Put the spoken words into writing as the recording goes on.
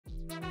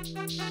Hey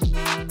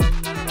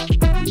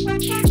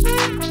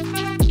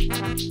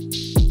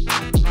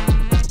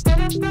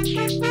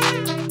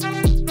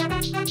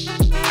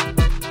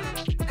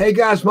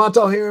guys,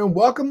 Montel here, and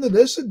welcome to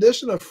this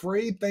edition of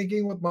Free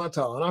Thinking with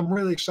Montel. And I'm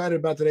really excited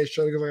about today's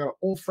show because I got an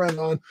old friend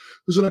on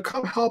who's going to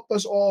come help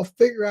us all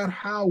figure out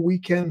how we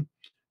can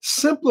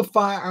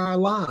simplify our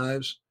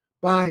lives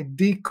by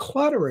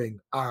decluttering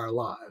our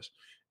lives.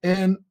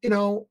 And you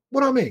know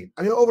what I mean?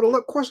 Over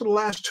the course of the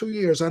last 2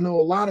 years, I know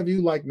a lot of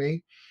you, like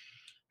me,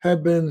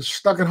 have been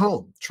stuck at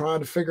home trying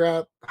to figure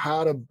out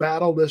how to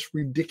battle this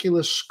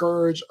ridiculous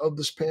scourge of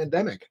this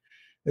pandemic.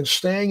 And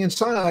staying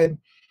inside,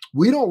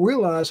 we don't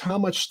realize how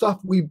much stuff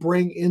we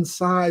bring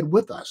inside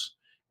with us,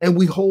 and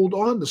we hold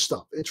on to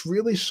stuff. It's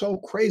really so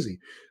crazy.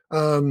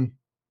 Um,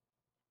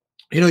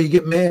 you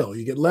get mail,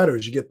 you get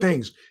letters, you get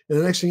things, and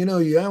the next thing you know,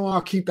 I'll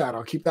keep that,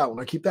 I'll keep that one,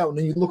 I keep that one.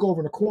 Then you look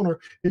over in the corner,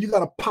 and you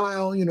got a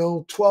pile,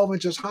 12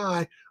 inches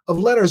high of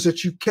letters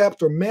that you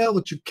kept, or mail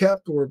that you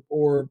kept, or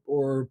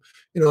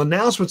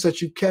announcements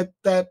that you kept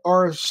that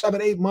are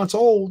 7, 8 months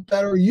old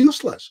that are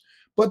useless,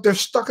 but they're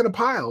stuck in a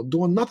pile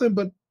doing nothing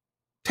but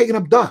taking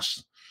up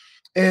dust.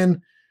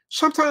 And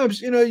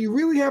sometimes, you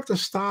really have to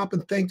stop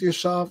and think to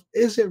yourself,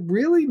 is it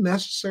really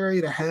necessary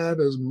to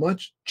have as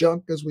much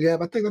junk as we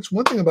have? I think that's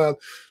one thing about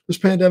this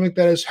pandemic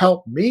that has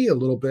helped me a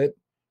little bit,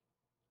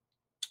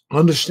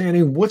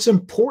 understanding what's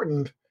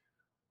important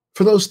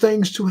for those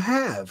things to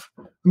have.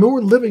 I mean, we're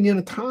living in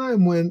a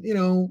time when,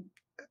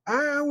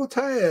 I will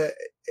tell you,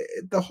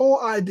 the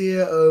whole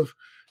idea of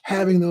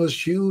having those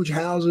huge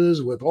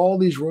houses with all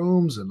these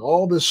rooms and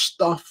all this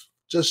stuff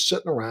just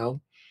sitting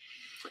around,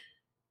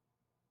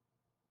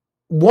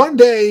 one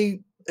day,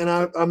 and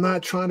I'm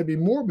not trying to be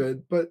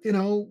morbid, but you're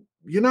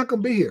not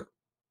going to be here.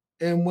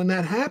 And when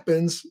that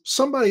happens,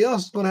 somebody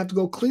else is going to have to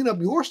go clean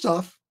up your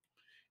stuff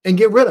and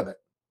get rid of it.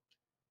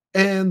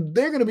 And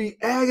they're going to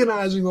be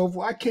agonizing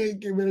over, I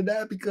can't get rid of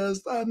that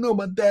because I know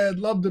my dad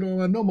loved it,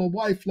 or I know my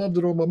wife loved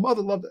it, or my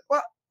mother loved it.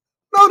 Well,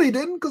 no, they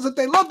didn't, because if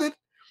they loved it,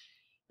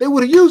 they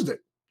would have used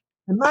it.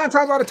 And 9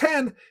 times out of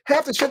 10,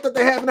 half the shit that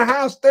they have in the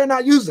house, they're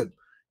not using.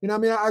 I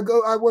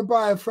went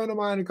by a friend of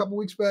mine a couple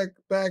weeks back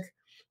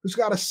who's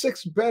got a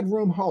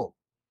 6-bedroom home.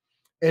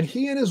 And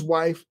he and his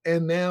wife,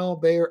 and now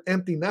they are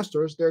empty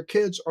nesters. Their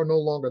kids are no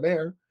longer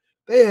there.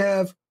 They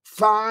have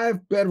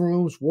 5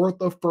 bedrooms worth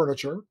of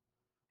furniture.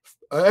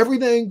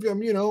 Everything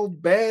from,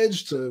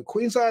 beds to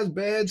queen-size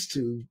beds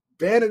to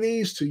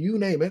vanities to you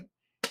name it.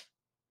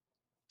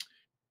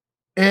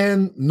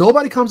 And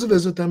nobody comes to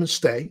visit them and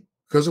stay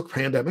because of the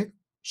pandemic.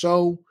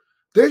 So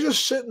they're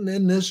just sitting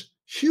in this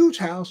huge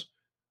house,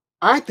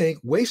 I think,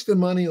 wasting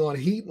money on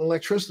heat and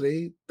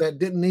electricity that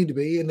didn't need to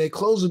be. And they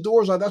close the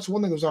doors. That's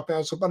one thing that I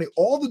found so funny.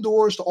 All the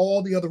doors to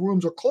all the other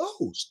rooms are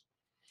closed.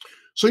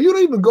 So you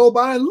don't even go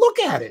by and look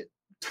at it.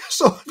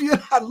 So if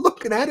you're not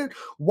looking at it,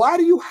 why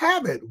do you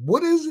have it?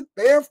 What is it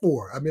there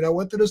for? I mean, I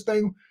went through this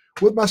thing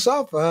with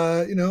myself,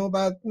 about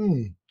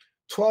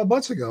 12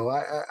 months ago.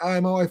 I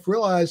and my wife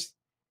realized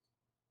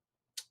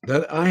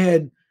that I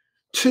had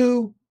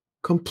 2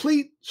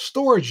 complete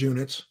storage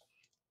units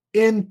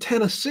in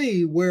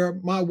Tennessee, where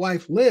my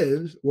wife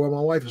lives, where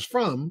my wife is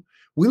from.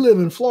 We live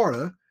in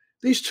Florida.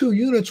 These 2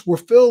 units were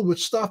filled with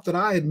stuff that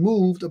I had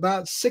moved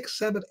about 6,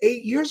 7,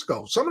 8 years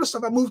ago. Some of the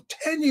stuff I moved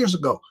 10 years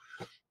ago.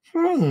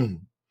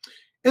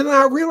 And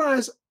I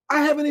realized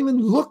I haven't even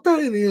looked at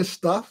any of this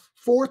stuff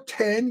for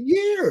 10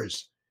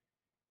 years.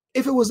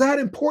 If it was that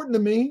important to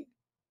me,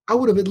 I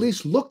would have at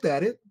least looked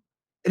at it.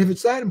 And if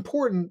it's that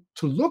important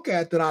to look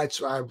at, then I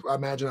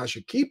imagine I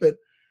should keep it.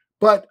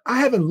 But I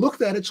haven't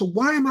looked at it, so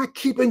why am I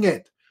keeping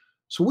it?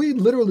 So we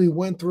literally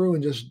went through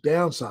and just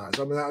downsized.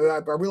 I mean,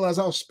 I realized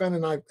I was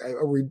spending a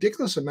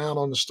ridiculous amount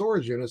on the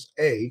storage units,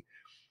 A.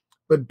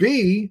 But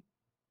B,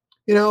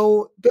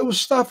 there was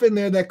stuff in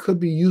there that could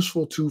be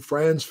useful to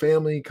friends,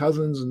 family,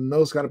 cousins, and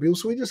those kind of people.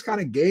 So we just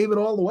kind of gave it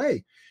all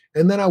away.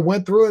 And then I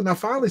went through it, and I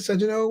finally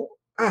said,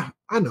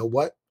 I know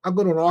what. I'll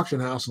go to an auction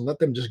house and let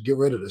them just get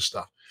rid of this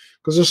stuff.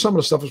 Because there's some of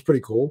the stuff was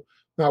pretty cool,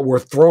 not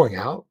worth throwing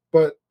out,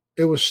 but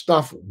it was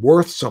stuff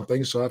worth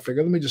something. So I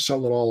figured, let me just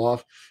sell it all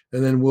off,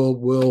 and then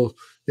we'll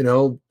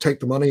take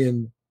the money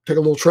and take a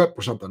little trip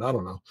or something. I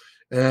don't know.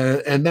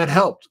 And that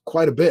helped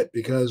quite a bit,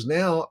 because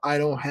now I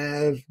don't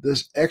have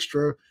this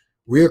extra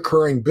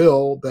reoccurring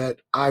bill that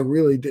I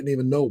really didn't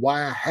even know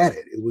why I had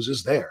it. It was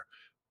just there.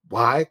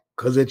 Why?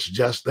 Because it's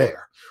just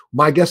there.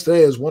 My guest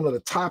today is one of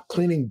the top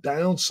cleaning,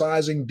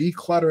 downsizing,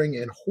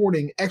 decluttering, and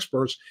hoarding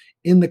experts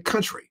in the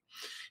country.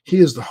 He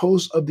is the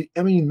host of the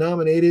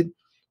Emmy-nominated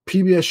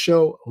PBS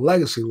show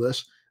Legacy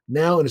List,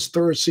 now in its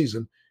 3rd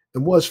season,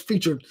 and was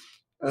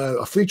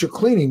a featured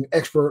cleaning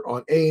expert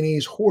on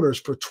A&E's Hoarders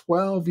for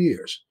 12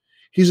 years.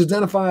 He's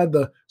identified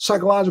the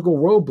psychological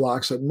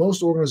roadblocks that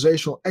most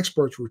organizational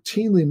experts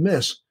routinely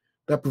miss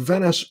that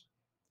prevent us,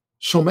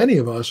 so many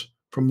of us,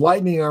 from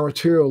lightening our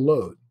material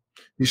load.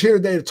 He's here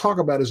today to talk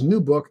about his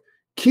new book,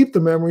 Keep the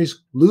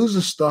Memories, Lose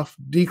the Stuff,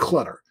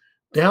 Declutter,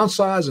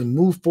 Downsize and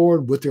Move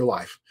Forward with Your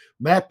Life.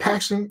 Matt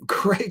Paxton,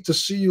 great to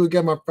see you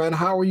again, my friend.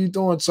 How are you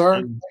doing,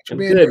 sir? Thanks for I'm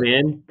being good,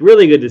 here. man.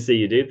 Really good to see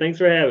you, dude. Thanks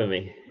for having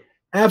me.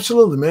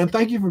 Absolutely, man.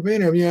 Thank you for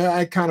being here. Yeah,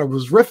 I kind of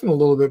was riffing a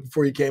little bit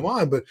before you came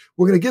on, but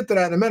we're going to get to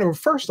that in a minute. But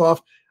first off,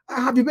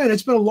 how have you been?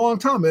 It's been a long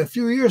time, man. A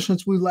few years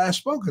since we last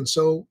spoken.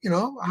 So,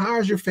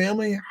 how's your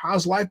family?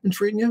 How's life been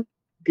treating you?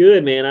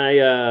 Good, man.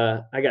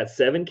 I got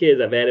 7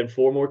 kids. I've added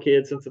 4 more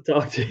kids since I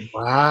talked to you.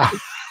 Wow.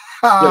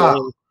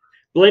 So,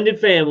 blended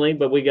family,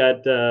 but we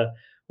got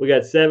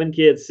 7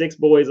 kids, 6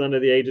 boys under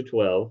the age of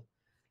 12.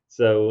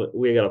 So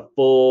we got a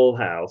full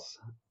house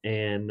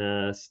and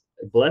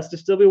blessed to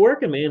still be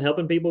working, man,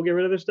 helping people get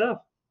rid of their stuff.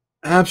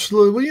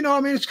 Absolutely.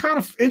 Well, it's kind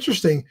of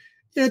interesting.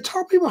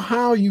 Tell people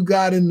how you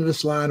got into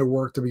this line of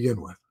work to begin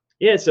with.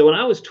 Yeah, so when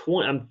I was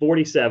 20, I'm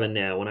 47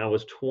 now. When I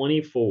was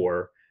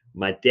 24,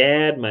 my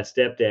dad, my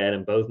stepdad,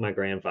 and both my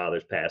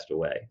grandfathers passed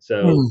away.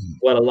 So Hmm.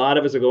 what a lot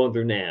of us are going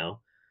through now,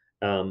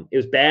 it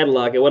was bad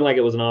luck. It wasn't like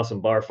it was an awesome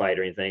bar fight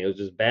or anything. It was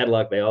just bad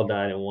luck. They all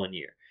died in one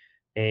year.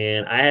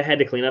 And I had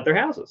to clean out their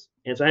houses.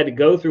 And so I had to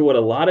go through what a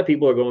lot of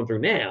people are going through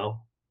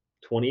now,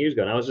 20 years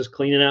ago. And I was just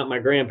cleaning out my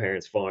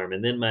grandparents' farm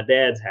and then my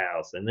dad's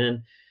house and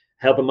then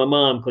helping my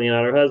mom clean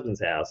out her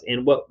husband's house.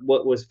 And what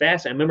was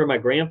fascinating, I remember my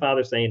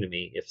grandfather saying to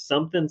me, if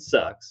something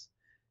sucks,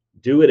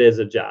 do it as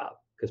a job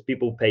because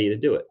people pay you to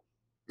do it.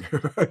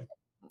 Right.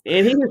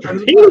 And he was That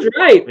is he right. was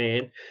right,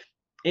 man.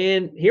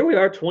 And here we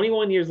are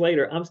 21 years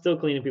later, I'm still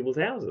cleaning people's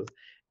houses.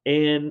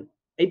 And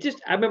I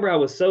remember I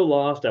was so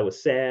lost, I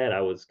was sad,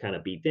 I was kind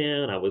of beat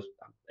down, I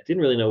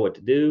didn't really know what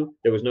to do.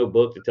 There was no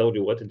book that told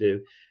you what to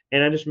do.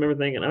 And I just remember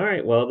thinking, all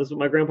right, well, this is what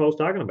my grandpa was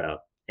talking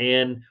about.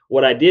 And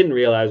what I didn't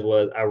realize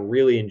was I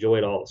really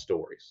enjoyed all the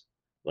stories.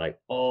 Like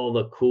all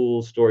the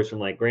cool stories from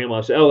like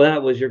grandma said, oh,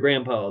 that was your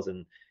grandpa's.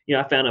 And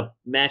I found a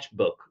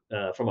matchbook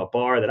from a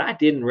bar that I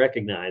didn't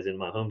recognize in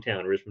my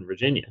hometown, Richmond,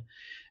 Virginia,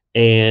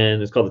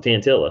 and it's called the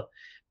Tantilla.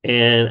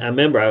 And I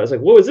remember I was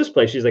like, "What was this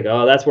place?" She's like,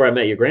 "Oh, that's where I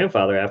met your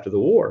grandfather after the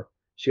war."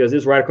 She goes,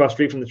 "It's right across the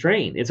street from the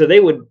train." And so they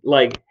would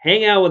like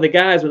hang out with the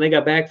guys when they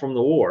got back from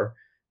the war,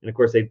 and of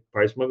course they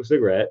probably smoke a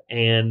cigarette,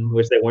 and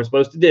which they weren't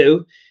supposed to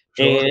do.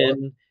 Sure.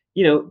 And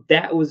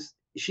that was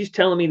she's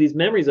telling me these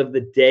memories of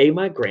the day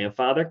my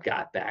grandfather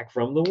got back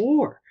from the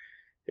war,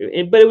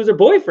 but it was her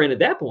boyfriend at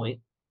that point.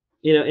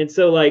 And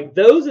so like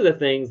those are the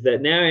things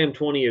that now I am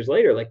 20 years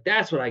later, like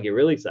that's what I get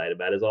really excited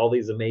about is all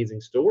these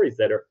amazing stories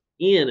that are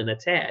in and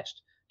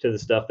attached to the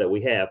stuff that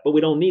we have, but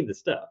we don't need the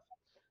stuff.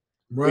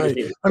 We just Right.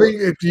 need the I story.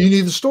 mean, if you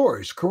need the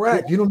stories, Yeah,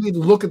 correct. You don't need to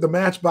look at the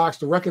matchbox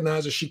to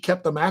recognize that she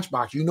kept the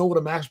matchbox. You know what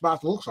a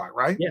matchbox looks like,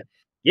 right? yeah,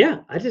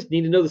 yeah. I just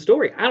need to know the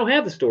story. I don't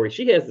have the story.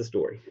 She has the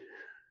story.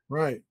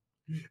 Right.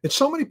 And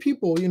so many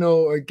people,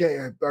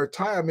 again, are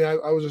tired. I mean,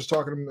 I was just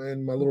talking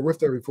in my little riff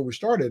there before we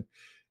started.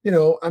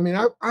 I mean,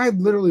 I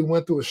literally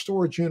went through a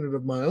storage unit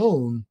of my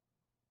own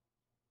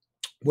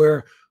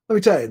where, let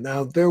me tell you,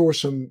 now there were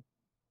some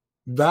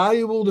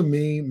valuable to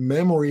me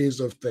memories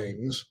of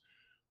things,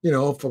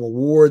 from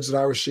awards that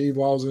I received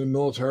while I was in the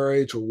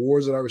military to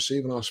awards that I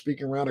received when I was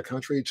speaking around the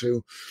country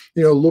to,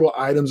 little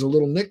items and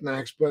little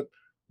knickknacks, but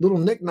little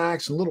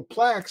knickknacks and little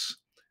plaques.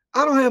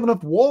 I don't have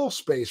enough wall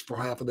space for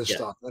half of this Yeah,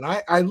 stuff. And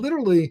I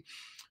literally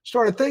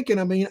started thinking,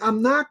 I mean,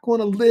 I'm not going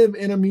to live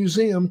in a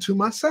museum to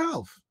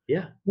myself.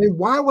 yeah, I mean,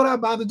 why would I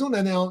bother doing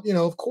that now?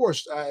 Of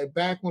course,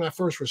 back when I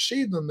first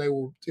received them, they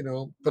were,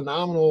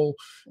 phenomenal,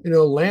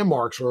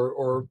 landmarks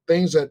or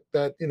things that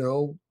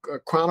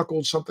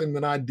chronicled something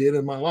that I did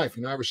in my life.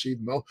 I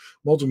received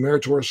multiple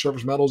meritorious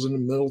service medals in the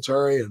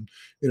military, and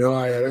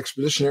I had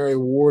expeditionary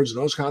awards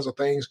and those kinds of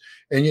things.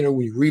 And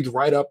when you read the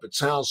write up, it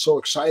sounds so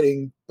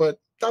exciting, but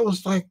that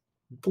was like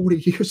 40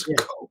 years yeah.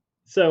 ago.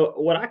 So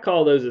what I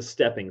call those is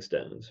stepping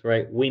stones,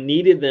 right? We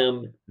needed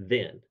them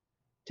then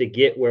to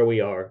get where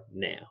we are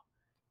now,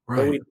 but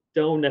Right. we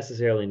don't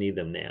necessarily need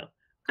them now.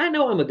 I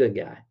know I'm a good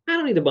guy. I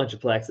don't need a bunch of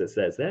plaques that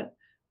says that,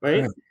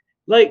 right? Right.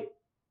 Like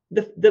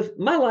the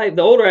my life,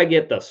 the older I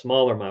get, the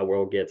smaller my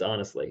world gets,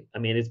 honestly. I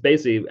mean, it's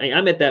basically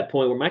I'm at that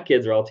point where my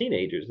kids are all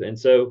teenagers. And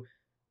so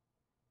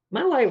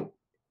my life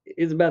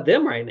is about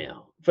them right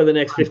now for the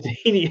next 15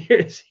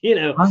 years.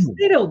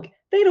 Right.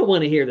 They don't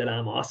want to hear that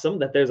I'm awesome,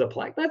 that there's a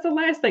plaque. That's the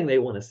last thing they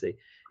want to see,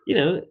 you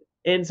know.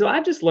 And so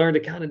I just learned to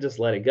kind of just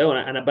let it go.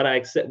 But I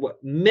accept what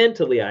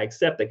mentally I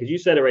accept that because you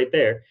said it right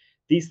there.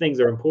 These things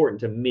are important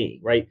to me,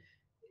 right?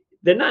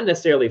 They're not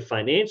necessarily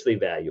financially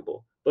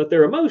valuable, but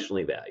they're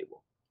emotionally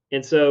valuable.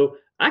 And so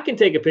I can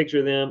take a picture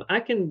of them. I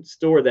can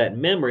store that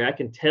memory. I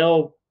can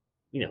tell,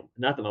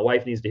 not that my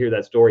wife needs to hear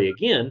that story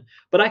again,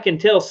 but I can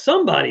tell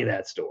somebody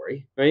that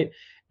story, right?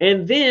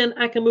 And then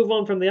I can move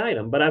on from the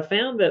item. But I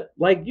found that,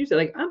 like you said,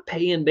 like I'm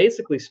paying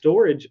basically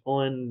storage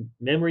on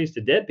memories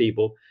to dead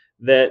people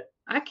that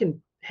I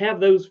can have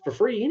those for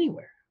free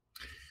anywhere.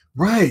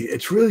 Right.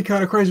 It's really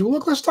kind of crazy. Well,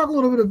 look, let's talk a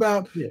little bit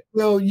about, Yeah.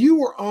 you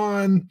were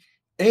on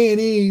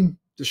A&E,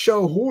 the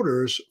show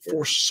Hoarders, Yeah.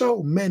 for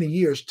so many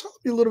years. Tell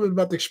me a little bit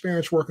about the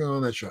experience working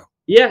on that show.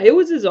 Yeah, it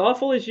was as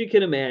awful as you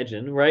can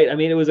imagine, right? I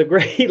mean, it was a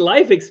great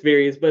life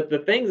experience, but the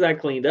things I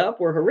cleaned up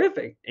were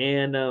horrific,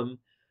 and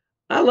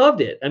I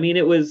loved it. I mean,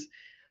 it was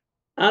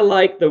I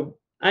like the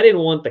I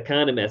didn't want the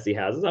kind of messy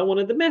houses. I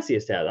wanted the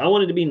messiest house. I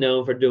wanted to be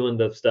known for doing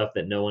the stuff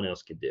that no one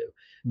else could do.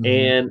 Mhm.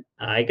 And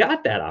I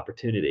got that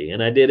opportunity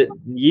and I did it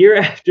year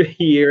after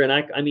year. And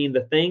I mean,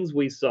 the things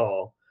we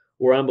saw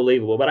were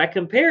unbelievable. But I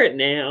compare it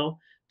now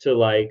to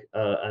like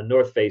a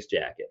North Face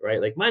jacket,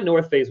 right? Like my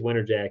North Face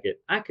winter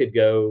jacket, I could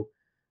go,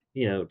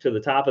 to the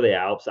top of the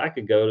Alps. I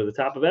could go to the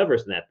top of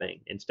Everest in that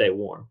thing and stay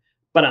warm,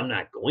 but I'm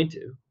not going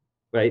to,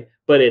 right?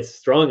 But it's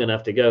strong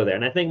enough to go there.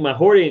 And I think my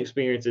hoarding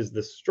experience is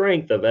the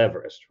strength of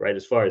Everest, right?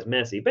 As far as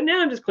messy, but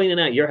now I'm just cleaning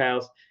out your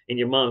house and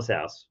your mom's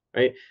house,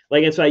 right?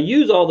 Like, and so I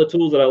use all the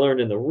tools that I learned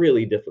in the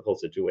really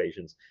difficult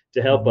situations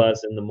to help Mhm.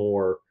 us in the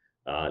more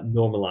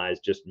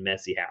normalized, just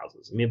messy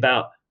houses. I mean,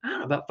 I don't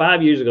know, about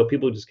 5 years ago,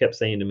 people just kept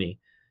saying to me,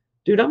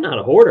 dude, I'm not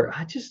a hoarder.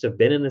 I just have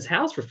been in this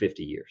house for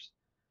 50 years.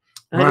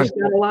 I Right. just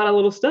got a lot of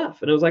little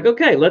stuff. And it was like,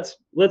 okay, let's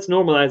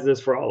normalize this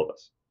for all of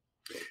us.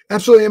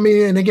 Absolutely. I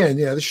mean, and again,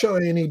 yeah, the show,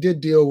 and he did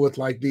deal with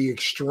like the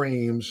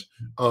extremes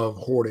of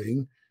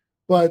hoarding,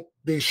 but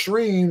the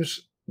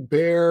extremes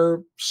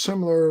bear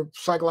similar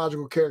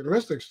psychological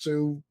characteristics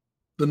to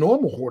the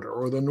normal hoarder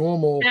or the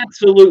normal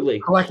Absolutely.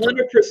 collector.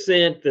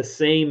 100% the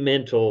same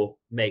mental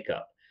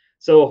makeup.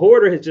 So a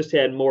hoarder has just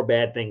had more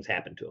bad things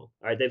happen to them. All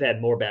right. They've had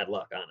more bad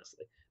luck,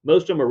 honestly.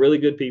 Most of them are really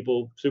good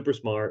people, super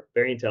smart,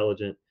 very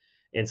intelligent,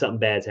 and something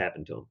bad's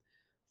happened to them.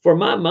 For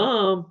my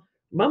mom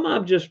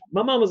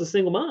was a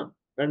single mom.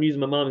 I'm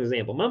using my mom's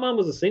example. My mom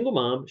was a single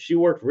mom. She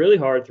worked really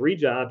hard, 3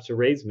 jobs to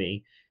raise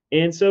me.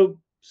 And so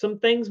some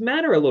things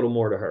matter a little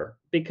more to her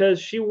because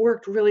she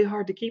worked really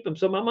hard to keep them.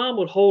 So my mom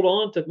would hold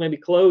on to maybe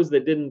clothes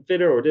that didn't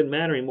fit her or didn't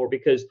matter anymore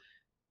because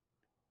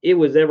it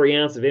was every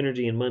ounce of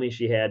energy and money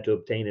she had to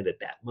obtain it at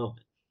that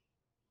moment.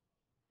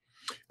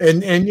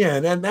 And yeah,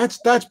 and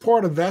that's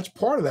part of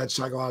that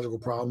psychological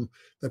problem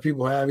that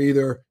people have,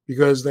 either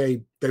because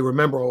they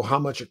remember, oh, how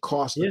much it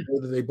cost the Yeah. day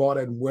that they bought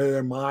it and where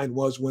their mind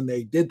was when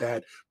they did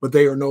that, but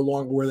they are no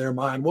longer where their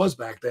mind was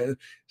back then,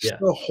 Yeah.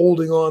 still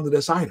holding on to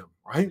this item,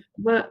 right?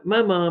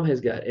 My mom has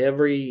got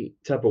every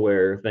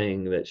Tupperware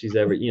thing that she's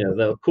ever,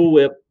 the Cool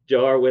Whip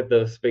jar with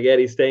the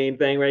spaghetti stain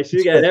thing, right?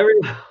 She got every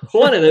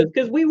one of those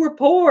because we were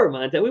poor,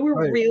 Montel. We were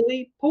Right.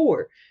 really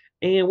poor.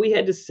 And we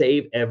had to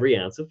save every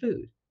ounce of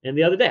food. And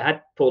the other day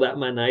I pulled out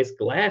my nice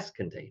glass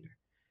container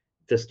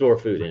to store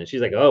food in. And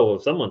she's like, oh, well,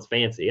 someone's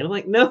fancy. And I'm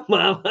like, no,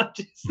 mom, I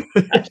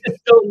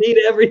just don't need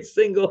every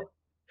single,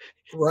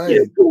 Right.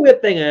 Cool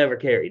Whip thing I ever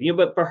carried.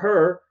 But for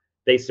her,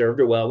 they served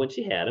her well when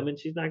she had them, and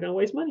she's not gonna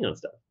waste money on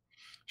stuff.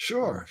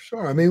 Sure,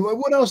 sure. I mean,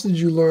 what else did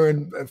you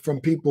learn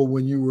from people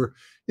when you were,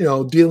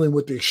 dealing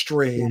with the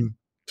extreme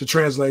to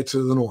translate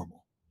to the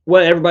normal?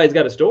 Well, everybody's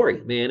got a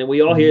story, man, and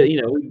we all hear,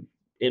 Mhm.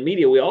 in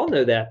media, we all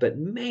know that, but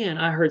man,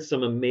 I heard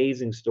some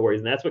amazing stories,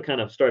 and that's what kind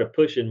of started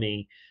pushing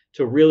me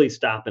to really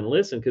stop and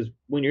listen. Because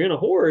when you're in a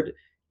horde,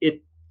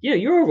 it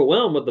you're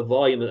overwhelmed with the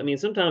volume. I mean,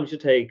 sometimes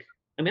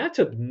I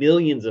took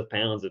millions of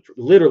pounds of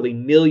literally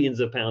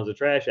millions of pounds of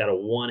trash out of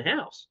one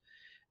house.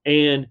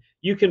 And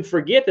you can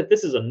forget that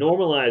this is a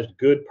normalized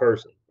good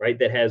person, right?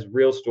 That has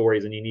real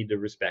stories and you need to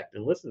respect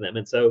and listen to them.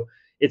 And so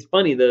it's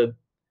funny, the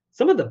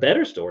some of the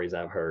better stories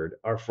I've heard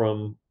are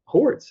from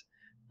hordes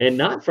and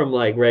not from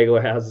like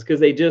regular houses because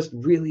they just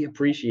really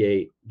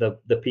appreciate the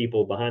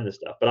people behind the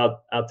stuff.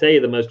 But I'll tell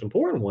you the most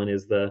important one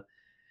is the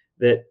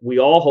that we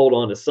all hold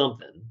on to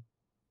something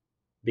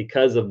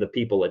because of the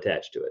people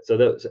attached to it.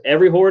 So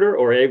every hoarder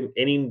or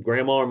any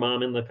grandma or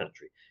mom in the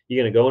country,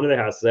 you're going to go into their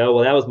house and say, oh,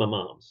 well, that was my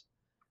mom's.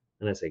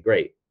 And I say,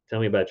 great. Tell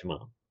me about your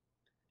mom.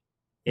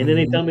 And then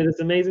they Mhm. tell me this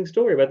amazing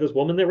story about this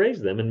woman that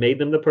raised them and made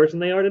them the person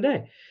they are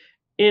today.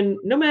 And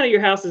no matter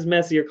your house is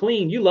messy or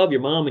clean, you love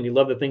your mom and you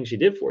love the things she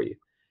did for you.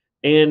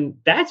 And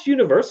that's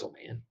universal,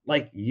 man.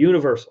 Like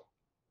universal.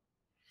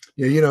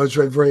 Yeah, it's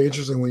very, very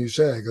interesting when you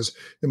say it, because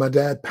my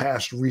dad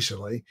passed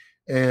recently,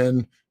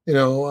 and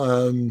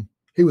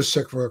he was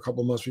sick for a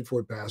couple of months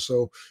before he passed.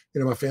 So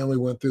my family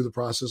went through the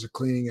process of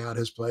cleaning out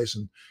his place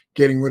and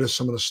getting rid of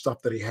some of the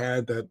stuff that he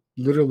had that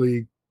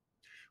literally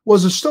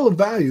was still of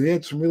value. He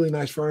had some really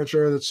nice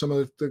furniture that some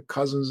of the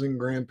cousins and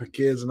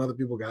grandkids and other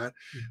people got.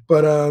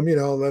 But then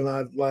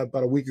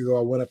about a week ago,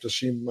 I went up to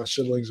see my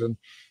siblings, and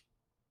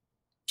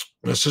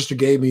my sister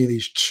gave me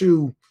these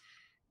two.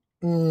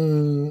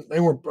 They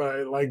were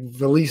like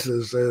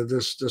valises,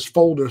 this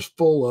folders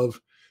full of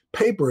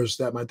papers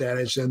that my dad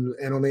had sent,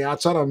 and on the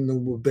outside of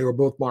them, they were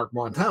both marked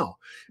Montel.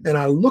 And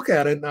I look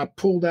at it, and I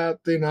pulled out.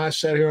 I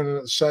sat here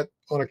and sat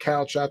on a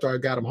couch after I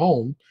got him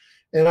home,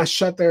 and I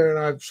sat there and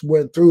I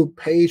went through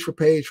page for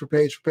page for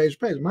page for page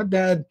for page. My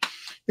dad,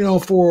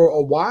 for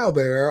a while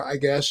there, I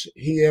guess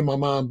he and my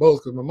mom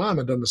both, because my mom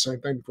had done the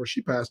same thing before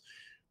she passed.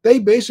 They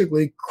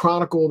basically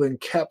chronicled and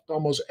kept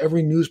almost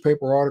every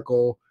newspaper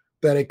article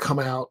that had come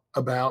out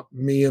about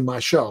me and my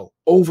show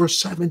over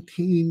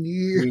 17 Ooh,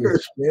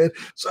 years, man.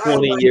 So I had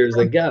 20 years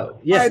ago.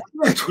 I Yeah.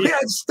 we Yeah.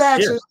 had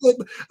stacks Yeah. of shit.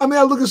 I mean,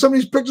 I look at some of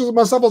these pictures of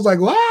myself, I was like,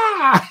 wow,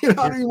 I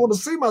didn't even want to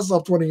see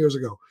myself 20 years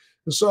ago.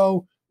 And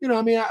so,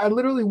 I mean, I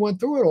literally went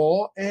through it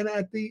all. And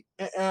I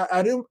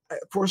didn't,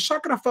 for a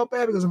second, I felt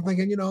bad because I'm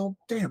thinking,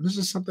 damn, this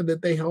is something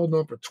that they held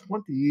on for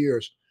 20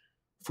 years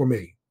for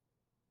me.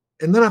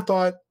 And then I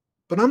thought,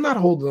 but I'm not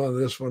holding on to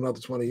this for another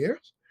 20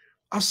 years.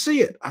 I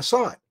see it. I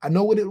saw it. I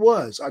know what it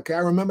was. Okay. I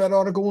remember that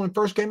article when it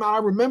first came out. I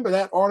remember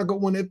that article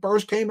when it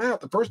first came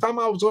out. The first time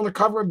I was on the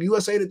cover of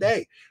USA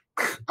Today.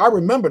 I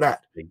remember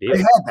that. Big They deal.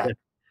 had that.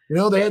 You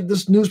know, they had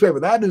this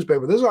newspaper, that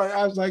newspaper. This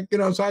I was like, you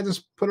know, so I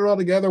just put it all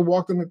together,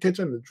 walked in the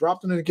kitchen, and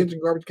dropped it in the kitchen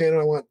garbage can,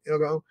 and I went, you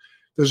know,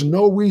 there's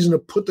no reason to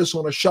put this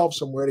on a shelf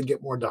somewhere to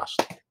get more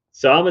dust.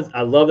 So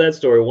I love that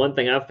story. One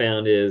thing I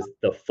found is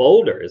the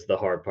folder is the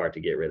hard part to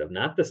get rid of,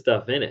 not the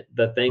stuff in it.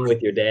 The thing Right.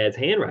 with your dad's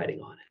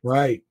handwriting on it.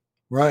 Right.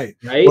 Right.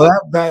 Right. Well,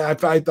 I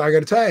got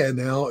to tell you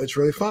now, it's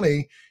really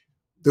funny.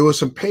 There was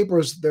some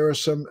papers. There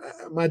was some.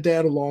 My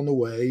dad along the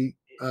way,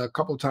 a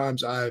couple of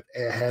times I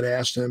had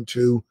asked him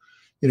to,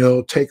 you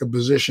know, take a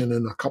position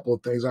in a couple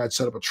of things. I had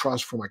set up a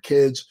trust for my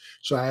kids,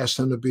 so I asked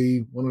him to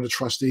be one of the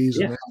trustees.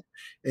 Yeah.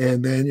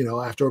 And then, you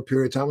know, after a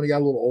period of time, when he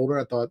got a little older,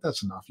 I thought,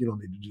 that's enough. You don't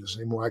need to do this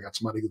anymore. I got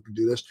somebody who can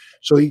do this.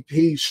 So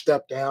he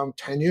stepped down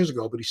 10 years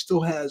ago, but he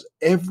still has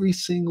every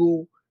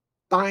single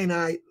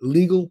finite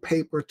legal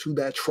paper to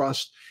that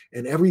trust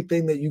and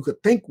everything that you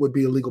could think would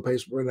be a legal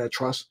paper in that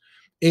trust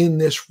in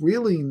this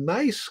really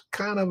nice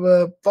kind of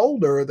a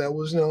folder that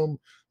was, you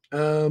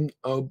know,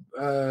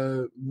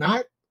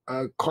 not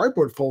a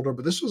cardboard folder,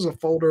 but this was a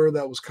folder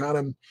that was kind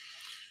of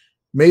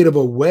made of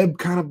a web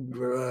kind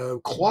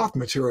of cloth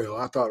material.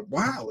 I thought,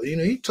 wow, you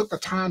know, he took the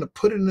time to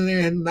put it in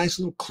there, had a nice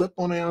little clip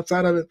on the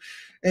outside of it.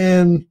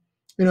 And,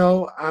 you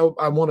know,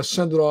 I want to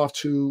send it off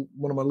to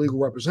one of my legal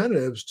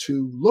representatives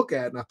to look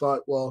at. And I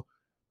thought, well,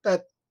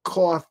 that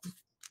cloth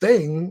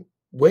thing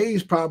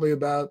weighs probably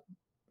about,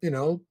 you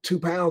know, 2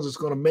 pounds. It's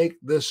going to make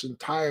this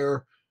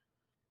entire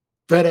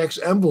FedEx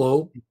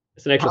envelope.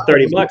 It's an extra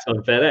 $30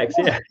 on FedEx.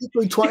 Yeah. It's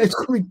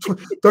going to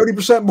be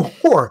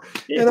 30% more.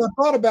 Yeah. And I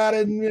thought about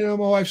it, and, you know,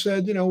 my wife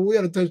said, you know, we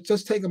got to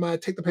just take them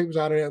out, take the papers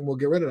out of it, and we'll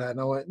get rid of that.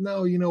 And I went,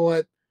 no, you know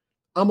what?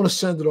 I'm going to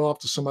send it off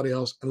to somebody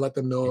else and let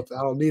them know if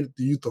I don't need it,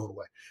 you throw it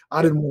away.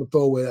 I didn't want to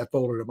throw away that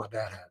folder that my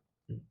dad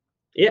had.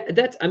 Yeah,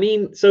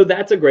 so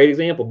that's a great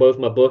example. Both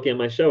my book and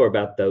my show are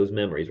about those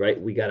memories, right?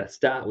 We got to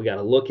stop. We got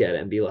to look at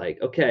it and be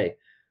like, okay,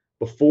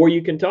 before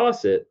you can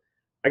toss it,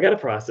 I got to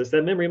process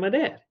that memory of my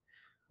dad.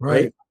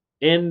 Right.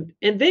 And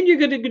then you're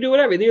good to do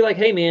whatever. Then you're like,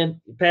 hey, man,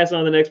 pass it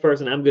on to the next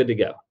person. I'm good to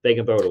go. They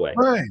can throw it away.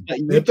 Right. But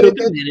you took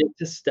a minute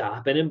to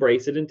stop and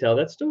embrace it and tell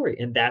that story.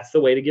 And that's the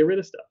way to get rid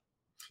of stuff.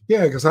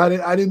 Yeah, because I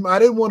didn't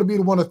want to be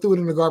the one that threw it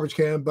in the garbage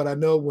can, but I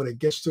know when it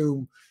gets to,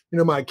 you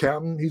know, my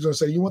accountant, he's going to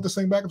say, "You want this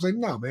thing back?" I'm saying,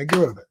 "No, man, get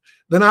rid of it."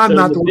 Then I'm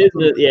not the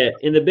business. Yeah,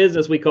 in the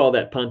business we call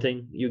that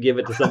punting. You give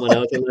it to someone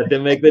else and let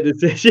them make the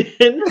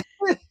decision.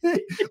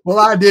 Well,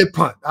 I did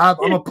punt.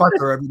 I'm a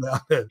punter every now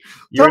and then.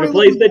 You're in a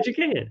place that you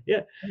can.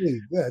 Yeah.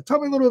 Yeah. Tell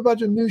me a little bit about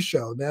your new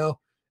show. Now,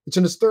 it's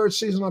in its 3rd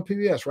season on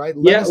PBS, right?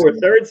 Yeah, we're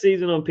 3rd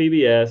season on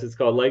PBS. It's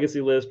called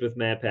Legacy List with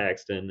Matt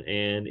Paxton,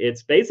 and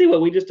it's basically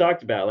what we just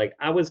talked about. Like,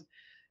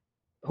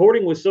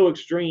 hoarding was so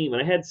extreme,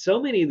 and I had so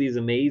many of these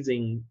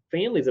amazing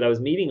families that I was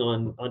meeting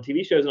on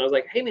TV shows, and I was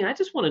like, hey man, I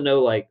just want to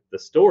know like the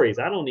stories.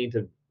 I don't need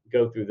to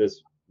go through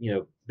this, you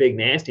know, big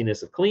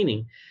nastiness of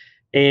cleaning.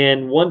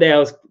 And one day I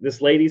was at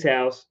this lady's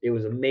house. It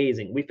was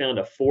amazing. We found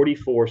a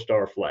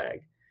 44-star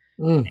flag.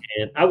 And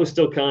I was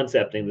still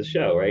concepting the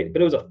show, right?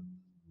 But it was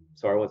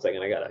sorry, one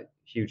second. I got a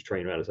huge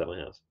train right outside my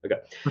house. Okay.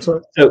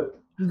 So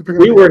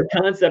we were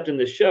concepting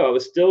the show. I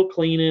was still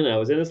cleaning. I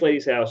was in this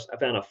lady's house. I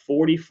found a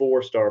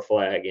 44-star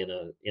flag in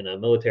a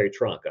military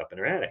trunk up in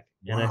her attic.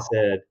 And I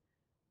said,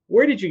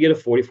 where did you get a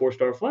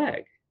 44-star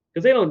flag?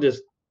 Because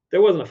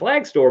there wasn't a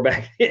flag store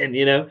back then,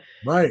 you know?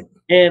 Right.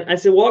 And I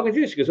said, walk me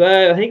through. She goes,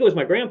 well, I think it was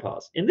my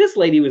grandpa's. And this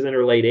lady was in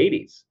her late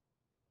 80s,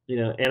 you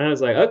know? And I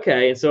was like,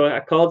 okay. And so I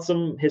called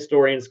some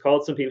historians,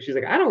 called some people. She's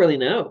like, I don't really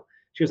know.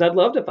 She goes, I'd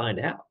love to find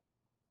out.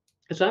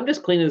 And so I'm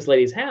just cleaning this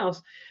lady's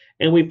house.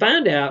 And we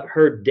found out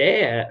her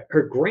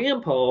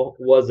grandpa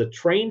was a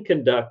train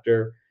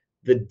conductor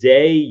the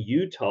day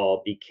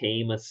Utah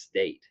became a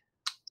state.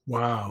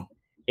 Wow.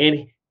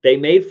 And they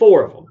made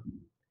 4 of them.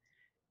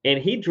 And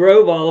he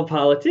drove all the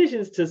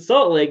politicians to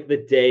Salt Lake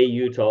the day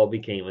Utah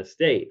became a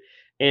state.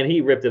 And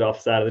he ripped it off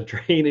the side of the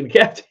train and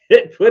kept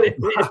it, put it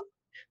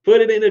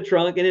in a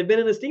trunk, and it had been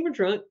in a steamer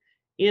trunk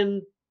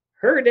in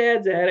her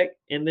dad's attic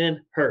and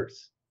then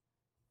hers.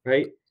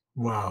 Right?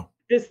 Wow.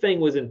 This thing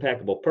was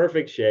impeccable,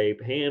 perfect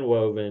shape, hand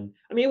woven.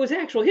 I mean, it was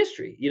actual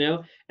history, you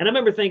know? And I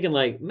remember thinking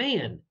like,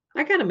 man,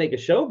 I got to make a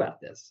show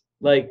about this.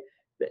 Like,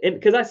 and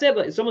because I said,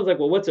 like, someone's like,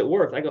 well, what's it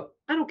worth? I go,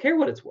 I don't care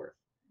what it's worth.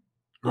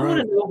 I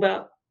want to know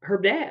about her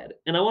dad,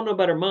 and I want to know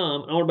about her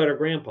mom. I want to know about her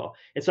grandpa.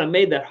 And so I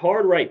made that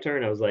hard right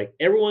turn. I was like,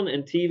 everyone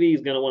in TV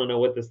is going to want to know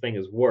what this thing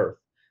is worth.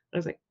 I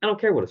was like, I don't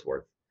care what it's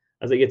worth.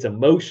 I was like, it's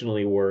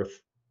emotionally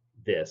worth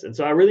this. And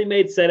so I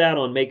really set out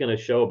on making a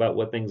show about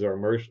what things are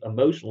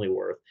emotionally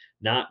worth,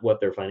 not what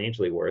they're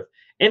financially worth.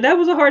 And that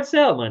was a hard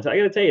sell, man. So I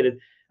got to tell you that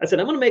I said,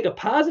 I'm going to make a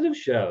positive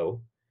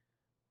show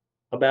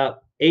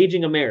about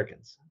aging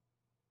Americans.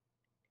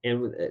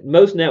 And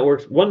one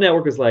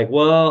network is like,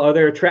 well, are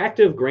there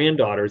attractive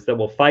granddaughters that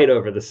will fight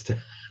over the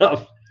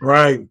stuff?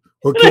 Right.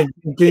 Well, can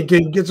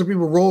get some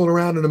people rolling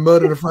around in the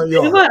mud in the front You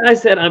know yard. what? I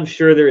said, I'm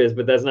sure there is,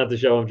 but that's not the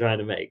show I'm trying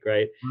to make,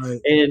 right? Right.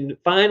 And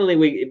finally,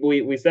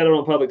 we said it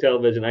on public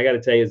television. I got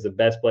to tell you, it's the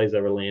best place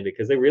ever landed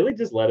because they really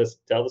just let us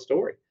tell the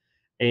story.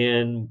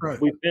 And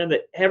Right. we found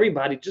that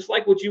everybody, just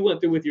like what you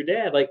went through with your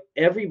dad, like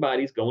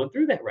everybody's going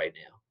through that right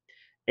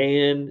now.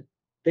 And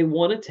they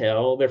want to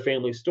tell their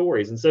family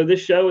stories. And so this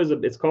show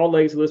it's called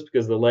Legacy List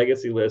because the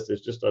legacy list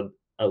is just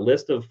a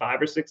list of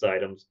 5 or 6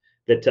 items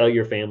that tell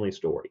your family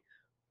story.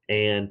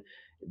 And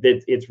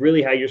that it's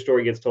really how your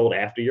story gets told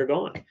after you're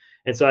gone.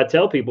 And so I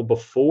tell people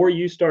before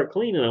you start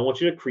cleaning, I want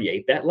you to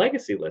create that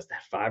legacy list,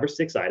 that 5 or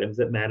 6 items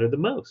that matter the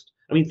most.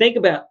 I mean, think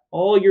about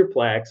all your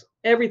plaques,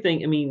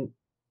 everything. I mean,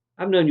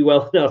 I've known you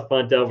well enough,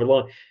 Montel, for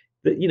long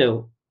that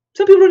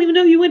some people don't even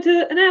know you went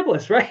to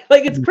Annapolis, right?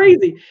 Like it's Mhm.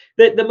 crazy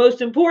that the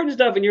most important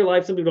stuff in your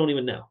life, some people don't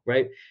even know,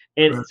 right?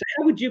 And Right. so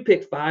how would you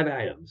pick 5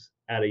 items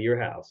out of your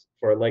house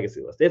for a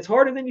legacy list? It's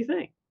harder than you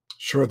think.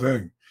 Sure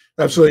thing.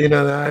 Absolutely. You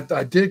know,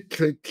 I did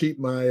keep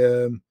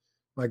my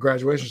my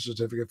graduation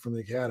certificate from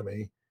the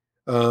academy,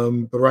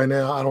 but right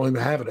now I don't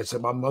even have it. It's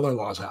at my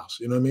mother-in-law's house.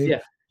 You know what I mean?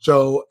 Yeah.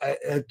 So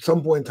at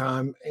some point in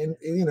time, and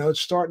you know, it's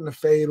starting to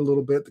fade a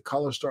little bit. The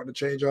color's starting to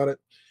change on it.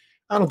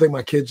 I don't think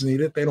my kids need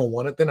it. They don't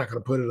want it. They're not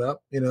going to put it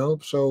up. You know,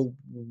 so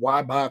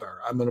why bother?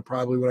 I'm going to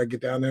probably when I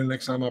get down there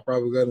next time, I'll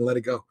probably go ahead and let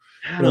it go.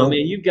 I don't You know, know?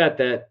 man. You've got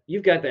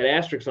that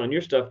asterisk on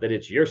your stuff that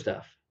it's your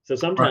stuff. So Right.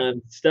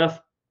 sometimes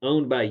stuff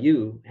owned by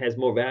you has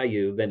more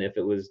value than if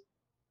it was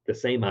the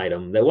same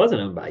item that wasn't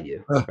owned by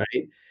you,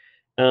 right?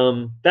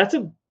 That's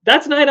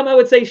an item I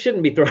would say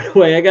shouldn't be thrown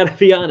away. I gotta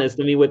be honest.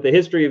 I mean, with the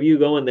history of you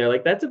going there,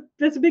 like that's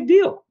a big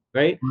deal,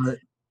 right? Right.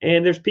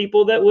 And there's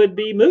people that would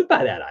be moved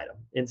by that item.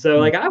 And so, Mm.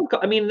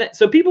 like, I mean,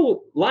 so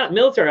people, a lot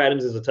military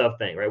items is a tough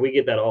thing, right? We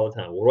get that all the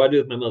time. What do I do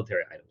with my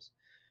military items,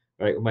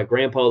 right? My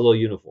grandpa's old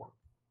uniform,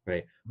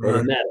 right? Or the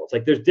Right. medals.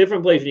 Like, there's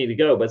different places you need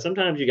to go, but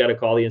sometimes you got to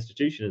call the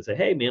institution and say,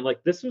 hey, man,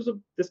 like, this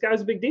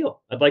guy's a big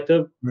deal. I'd like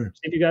to Right.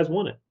 see if you guys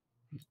want it.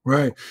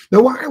 Right.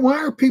 Now, why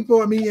are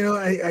people? I mean, you know,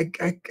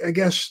 I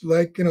guess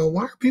like you know,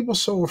 why are people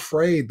so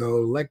afraid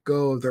though to let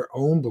go of their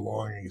own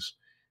belongings?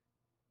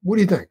 What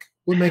do you think?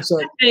 What makes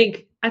that?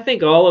 I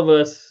think all of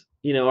us,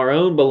 our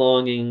own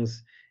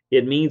belongings,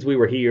 it means we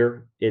were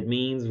here. It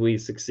means we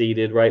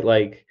succeeded, right?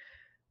 Like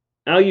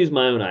I'll use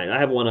my own item. I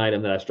have one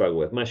item that I struggle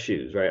with, my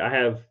shoes, right? I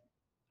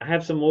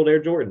have some old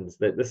Air Jordans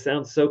that this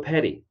sounds so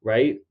petty,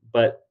 right?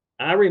 But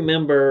I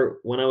remember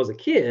when I was a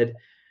kid,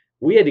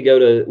 we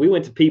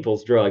went to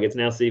People's Drug, it's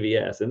now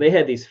CVS, and they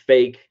had these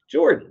fake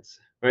Jordans,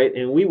 right?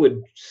 And we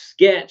would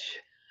sketch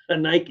a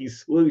Nike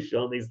swoosh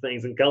on these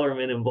things and color them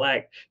in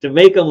black to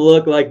make them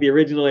look like the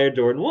original Air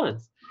Jordan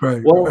ones.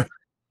 Right. Well, Right.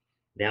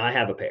 now I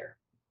have a pair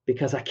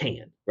because I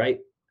can, right?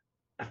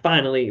 I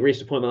finally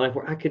reached a point in my life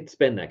where I could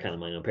spend that kind of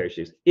money on a pair of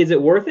shoes. Is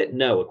it worth it?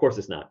 No, of course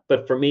it's not.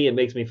 But for me, it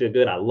makes me feel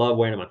good. I love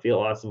wearing them. I feel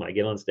awesome. I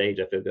get on stage,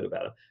 I feel good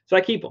about them. So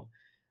I keep them.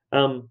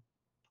 Um,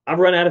 I've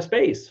run out of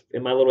space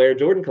in my little Air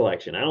Jordan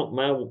collection. I don't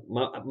my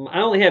I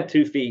only have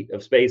 2 feet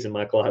of space in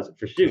my closet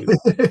for shoes,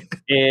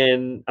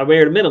 and I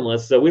married a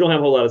minimalist, so we don't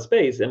have a whole lot of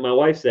space. And my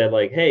wife said,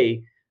 like,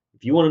 "Hey,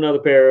 if you want another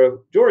pair of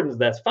Jordans,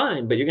 that's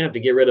fine, but you're gonna have to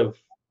get rid of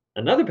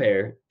another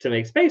pair to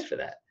make space for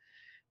that."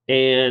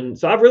 And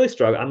so I've really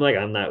struggled. I'm like,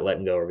 I'm not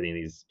letting go of any of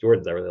these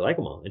Jordans. I really like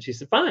them all. And she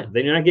said, "Fine,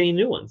 then you're not getting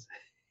new ones."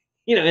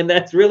 And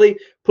that's really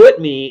put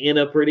me in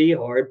a pretty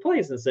hard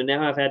place. And so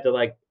now I've had to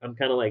I'm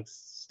kind of like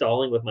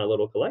stalling with my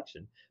little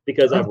collection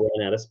because I've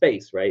run out of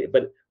space, right?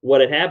 But what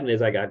had happened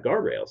is I got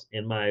guardrails,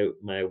 and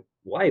my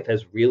wife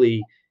has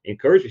really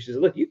encouraged me. She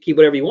said, "Look, you keep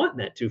whatever you want in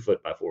that 2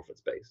 foot by 4 foot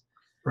space,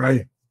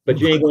 Right. but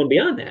you ain't going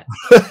beyond that."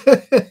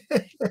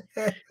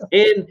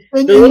 And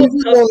And the little you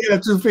stuff, only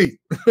have 2 feet.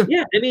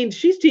 yeah, I mean,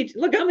 she's teaching.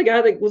 Look, I'm the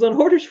guy that was on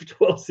Hoarders for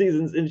 12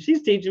 seasons, and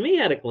she's teaching me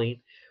how to clean.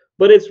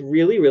 But it's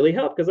really, really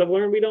helped because I've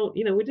learned we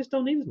just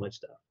don't need as much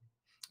stuff.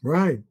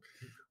 Right.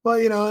 Well,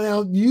 you know,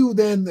 now you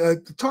then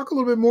talk a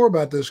little bit more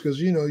about this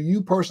because you know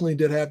you personally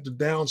did have to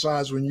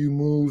downsize when you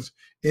moved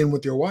in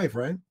with your wife,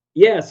 right?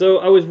 Yeah, so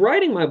I was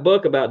writing my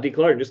book about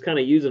decluttering, just kind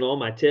of using all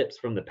my tips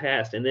from the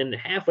past. And then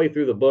halfway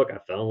through the book, I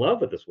fell in love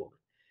with this woman.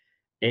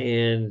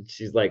 And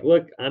she's like,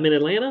 "Look, I'm in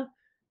Atlanta.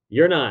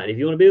 You're not. If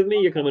you want to be with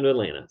me, you're coming to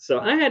Atlanta." So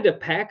I had to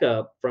pack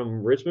up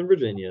from Richmond,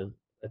 Virginia.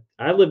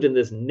 I lived in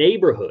this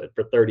neighborhood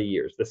for 30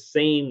 years, the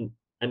same,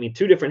 I mean,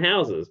 2 different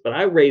houses, but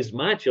I raised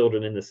my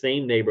children in the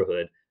same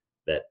neighborhood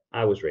that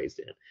I was raised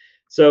in.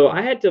 So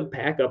I had to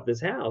pack up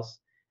this house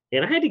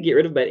and I had to get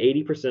rid of about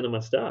 80% of my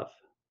stuff.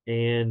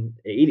 And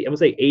 80, I'm gonna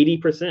say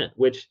 80%,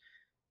 which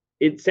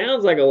it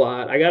sounds like a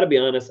lot. I gotta be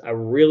honest, I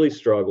really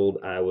struggled.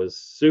 I was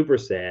super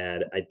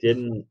sad.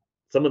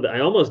 I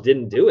almost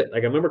didn't do it.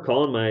 Like, I remember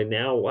calling my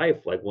now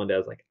wife, like, one day, I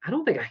was like, "I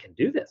don't think I can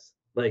do this."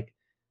 Like,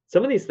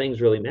 some of these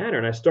things really matter,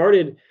 and I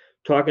started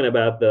talking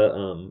about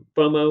the,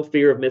 FOMO,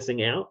 fear of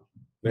missing out,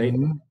 right?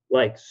 Mhm.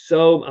 Like,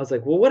 so I was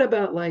like, "Well, what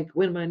about, like,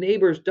 when my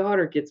neighbor's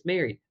daughter gets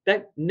married?"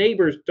 That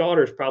neighbor's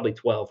daughter's probably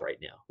 12 right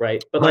now,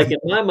 right? But, like, Right.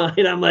 in my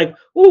mind, I'm like,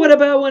 "Well, what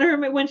about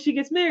when she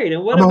gets married?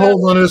 And what I'm gonna about"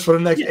 hold on to this for the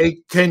next Yeah.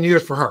 8, 10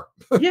 years for her.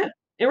 Yeah,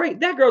 And right,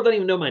 that girl doesn't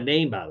even know my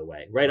name, by the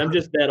way, right? I'm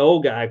just that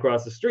old guy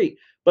across the street.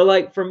 But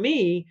like for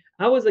me,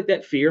 I was like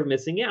that fear of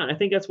missing out. I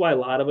think that's why a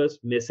lot of us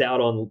miss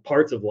out on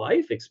parts of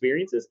life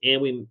experiences,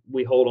 and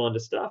we hold on to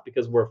stuff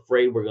because we're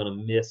afraid we're going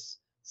to miss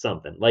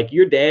something. Like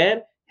your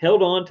dad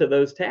held on to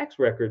those tax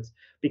records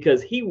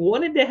because he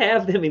wanted to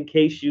have them in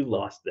case you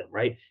lost them,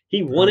 right?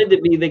 He wanted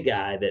to be the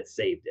guy that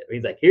saved it.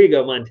 He's like, here you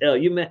go,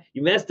 Montel.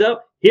 You messed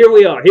up. Here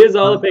we are. Here's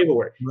all the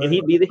paperwork. And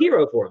he'd be the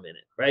hero for a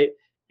minute, right?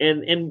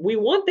 And we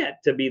want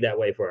that to be that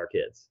way for our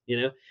kids,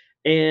 you know?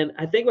 And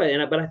I think,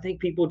 but I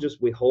think people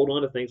we hold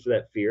on to things for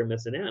that fear of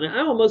missing out. And I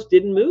almost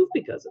didn't move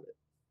because of it.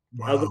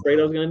 Wow. I was afraid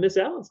I was going to miss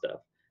out on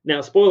stuff.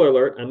 Now, spoiler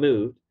alert, I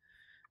moved,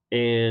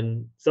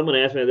 and someone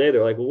asked me today,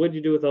 they're like, well, what'd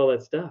you do with all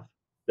that stuff?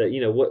 That,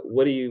 you know,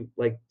 what do you,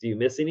 like, do you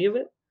miss any of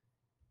it?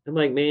 I'm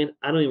like, man,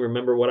 I don't even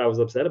remember what I was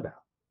upset about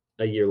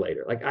a year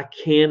later. Like, I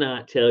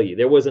cannot tell you.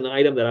 There was an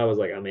item that I was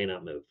like, I may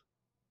not move.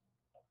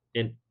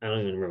 And I don't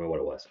even remember what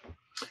it was.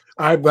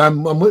 I'm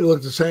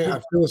look the same.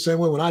 I feel the same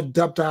way. When I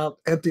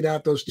emptied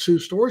out those 2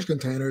 storage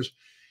containers,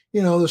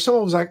 you know, there's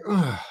someone was like,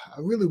 oh, I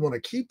really want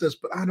to keep this,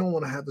 but I don't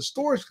want to have the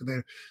storage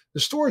container, the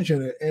storage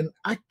in it. And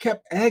I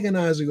kept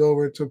agonizing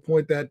over it to a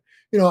point that,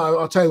 you know,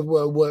 I'll tell you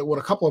what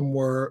a couple of them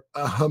were.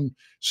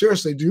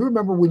 Seriously, do you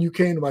remember when you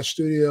came to my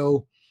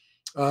studio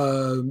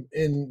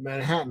in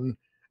Manhattan?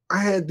 I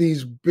had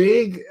these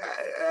big,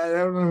 I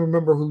don't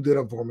remember who did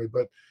them for me,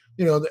 but,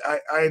 you know,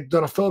 I had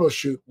done a photo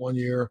shoot one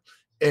year,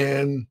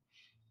 and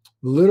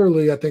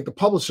literally, I think the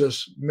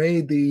publicist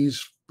made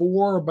these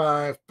 4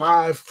 by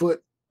 5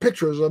 foot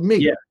pictures of me.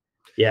 Yeah.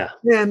 Yeah.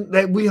 And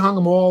that we hung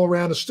them all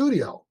around the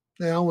studio.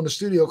 Now, when the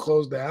studio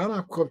closed down,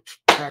 I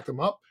packed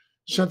them up,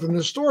 sent them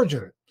to storage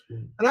unit.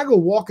 And I go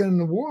walking in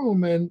the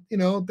room, and, you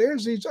know,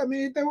 there's these, I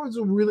mean, it was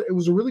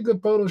a really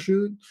good photo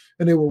shoot,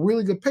 and they were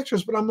really good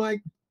pictures, but I'm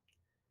like,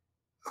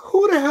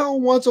 who the hell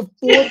wants a 4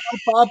 by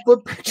 5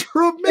 foot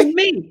picture of me?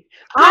 Me.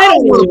 I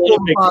don't want a 4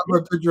 by 5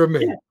 foot picture of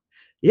me. Yeah.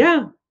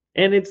 Yeah.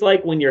 And it's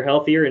like when you're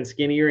healthier and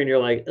skinnier and you're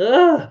like,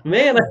 oh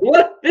man,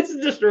 what? This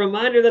is just a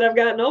reminder that I've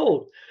gotten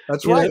old.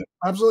 That's right.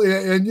 Know?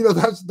 Absolutely. And you know,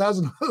 that's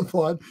another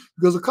one,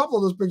 because a couple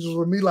of those pictures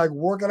were me like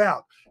working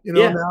out. You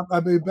know, now, I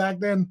mean, back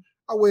then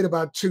I weighed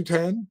about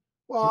 210.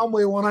 Well, I'm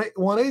weighing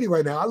 180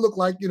 right now. I look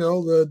like, you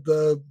know,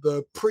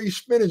 the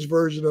pre-spinach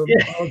version of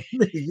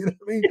me. You know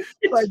what I mean?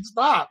 Like,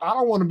 stop. I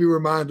don't want to be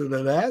reminded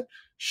of that.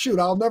 Shoot,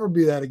 I'll never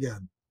be that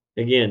again.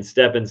 Again,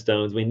 stepping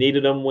stones. We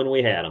needed them when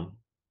we had them.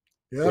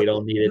 Yep. We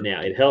don't need it now.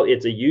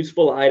 It's a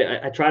useful item.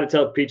 I try to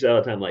tell people all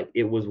the time, like,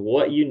 it was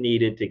what you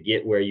needed to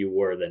get where you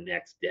were the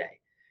next day.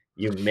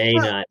 You may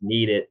not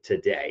need it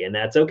today, and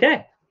that's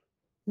okay.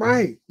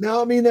 Right.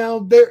 Now, I mean,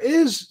 there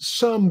is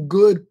some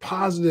good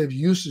positive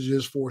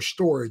usages for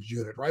storage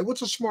unit, right? What's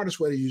the smartest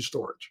way to use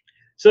storage?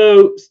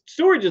 So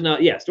storage is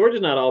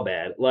not all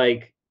bad.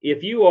 Like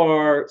if you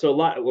are,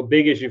 a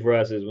big issue for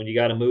us is when you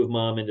got to move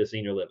mom into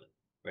senior living,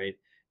 right?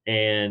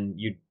 And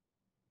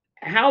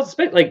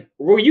like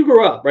where you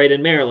grew up, right,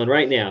 in Maryland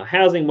right now,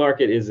 housing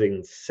market is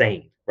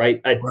insane,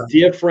 right?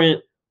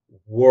 Different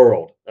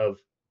world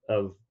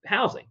of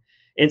housing.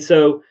 And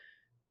so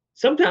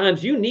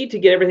sometimes you need to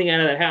get everything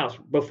out of that house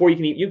before you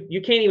can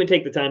you can't even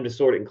take the time to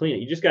sort it and clean it.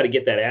 You just got to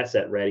get that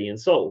asset ready and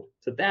sold.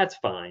 So that's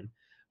fine.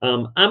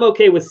 I'm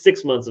okay with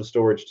 6 months of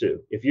storage too.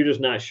 If you're just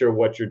not sure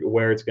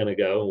where it's going to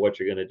go and what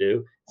you're going to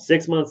do,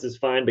 6 months is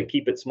fine, but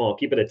keep it small.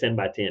 Keep it a 10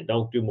 by 10.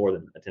 Don't do more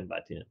than a 10 by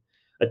 10.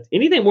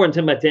 Anything more than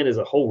 10 by 10 is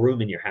a whole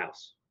room in your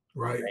house.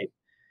 Right.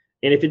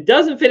 And if it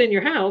doesn't fit in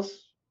your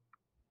house,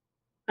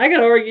 I got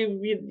to argue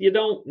you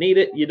don't need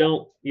it.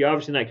 You're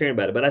obviously not caring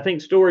about it. But I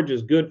think storage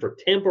is good for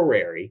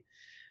temporary.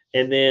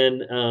 And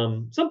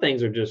then some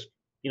things are just,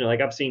 you know, like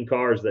I've seen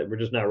cars that we're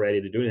just not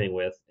ready to do anything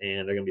with,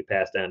 and they're going to be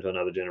passed down to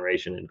another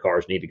generation, and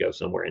cars need to go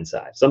somewhere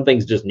inside. Some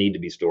things just need to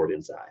be stored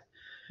inside.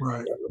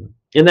 Right.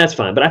 And that's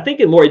fine. But I think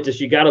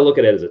you got to look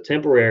at it as a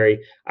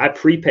temporary. I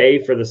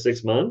prepay for the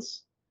 6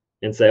 months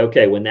and say,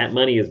 okay, when that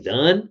money is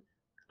done,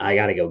 I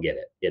got to go get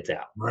it. It's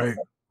out. Right.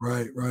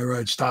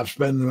 Stop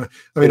spending.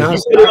 I mean, if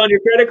you put it on your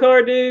credit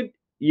card, dude,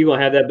 you're going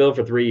to have that bill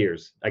for 3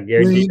 years. I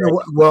guarantee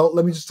you. Well,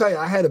 let me just tell you,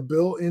 I had a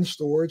bill in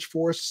storage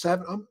for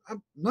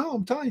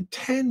I'm telling you,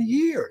 10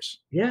 years.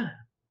 Yeah.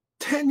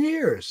 10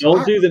 years.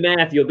 Don't do the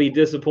math. You'll be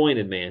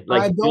disappointed, man.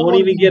 Like, don't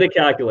even get a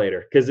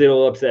calculator because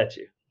it'll upset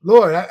you.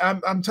 Lord,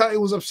 I'm telling you,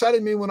 it was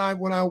upsetting me when I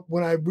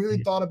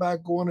really thought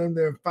about going in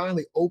there and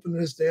finally opening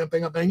this damn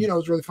thing up. And, you know,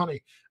 it's really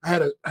funny. I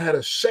had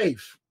a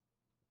safe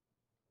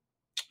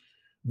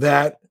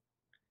that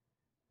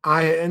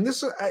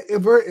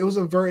it was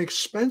a very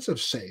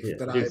expensive safe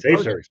that I had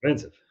safes are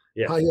expensive.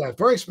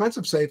 Very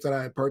expensive safe that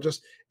I had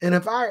purchased. And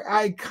if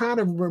I kind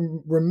of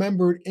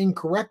remembered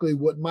incorrectly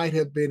what might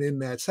have been in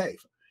that safe.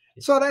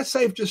 So that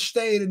safe just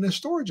stayed in the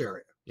storage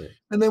area. Yeah.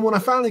 And then when I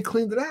finally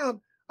cleaned it out,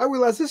 I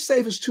realized this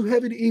safe is too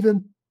heavy to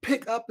even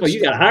pick up. Well,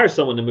 you got to hire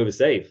someone to move a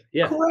safe.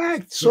 Yeah.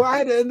 Correct. So I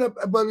had to end up,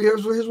 but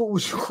here's what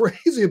was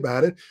crazy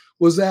about it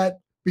was that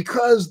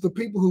because the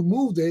people who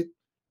moved it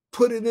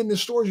put it in the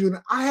storage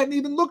unit. I hadn't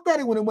even looked at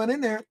it when it went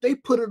in there. They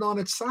put it on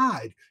its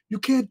side. You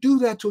can't do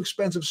that to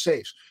expensive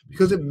safes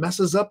because it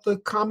messes up the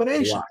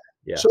combination. Wow.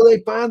 Yeah. So they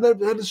find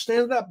that I had to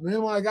stand it up. And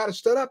then when I got it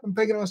stood up, I'm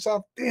thinking to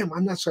myself, damn,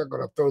 I'm not sure I'm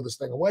going to throw this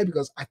thing away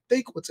because I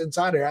think what's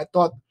inside there, I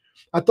thought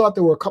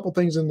there were a couple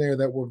things in there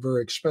that were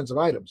very expensive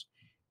items.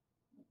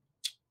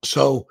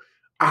 So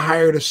I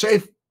hired a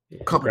safe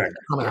company to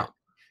come out.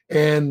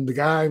 And the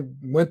guy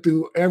went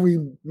through every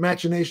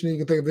machination you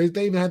can think of.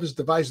 They even have this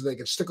device that they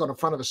can stick on the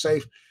front of a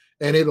safe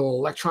and it'll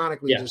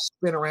electronically just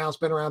spin around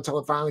until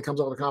it finally comes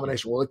up with a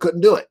combination. Well, it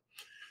couldn't do it.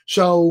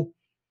 So,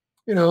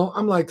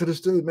 I'm like to this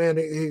dude, man,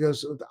 he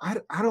goes,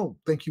 I don't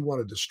think you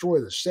want to destroy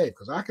the safe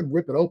because I can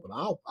rip it open.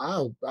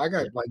 I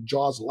got like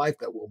jaws of life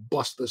that will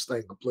bust this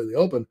thing completely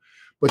open,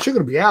 but you're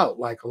going to be out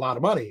like a lot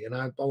of money. And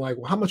I'm like,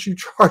 well, how much are you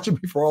charging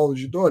me for all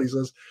this you're doing? He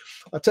says,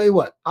 I'll tell you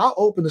what, I'll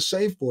open the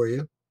safe for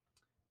you.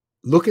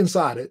 Look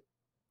inside it.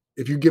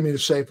 If you give me the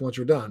safe once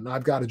you're done,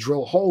 I've got to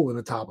drill a hole in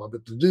the top of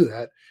it to do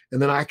that.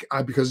 And then I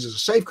because it's a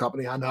safe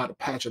company, I know how to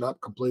patch it up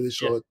completely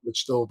so it's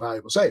still a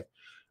valuable safe.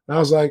 And I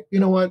was like, you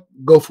know what?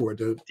 Go for it,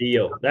 dude.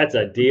 Deal. That's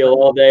a deal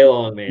all day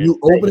long, man. You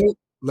open it.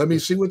 Let me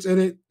see what's in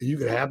it. And you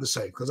can have the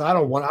safe because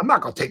I'm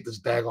not going to take this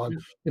daggone,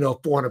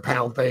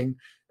 400-pound thing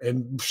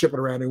and ship it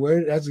around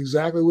anywhere. That's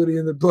exactly what he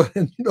ended up doing.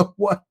 And you know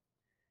what?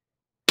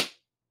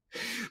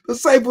 The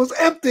safe was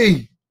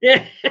empty.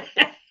 Yeah.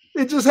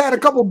 It just had a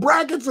couple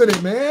brackets in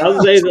it, man. I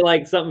was saying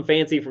like something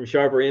fancy from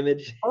Sharper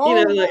Image.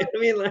 I'll tell you,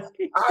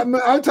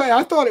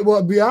 I thought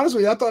to be honest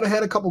with you, I thought it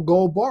had a couple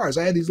gold bars.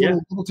 I had these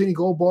little teeny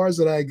gold bars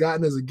that I had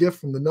gotten as a gift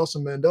from the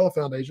Nelson Mandela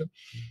Foundation.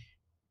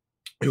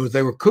 They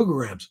were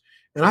cougarams.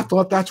 And I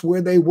thought that's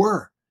where they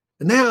were.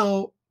 And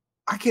now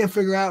I can't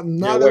figure out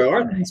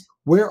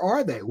where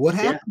are they? What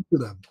happened to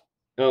them?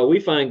 Oh,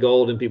 we find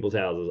gold in people's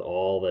houses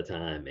all the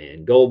time,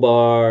 man. Gold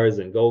bars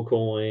and gold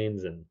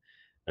coins and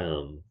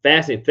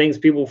fascinating things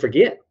people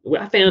forget.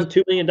 I found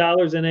 $2 million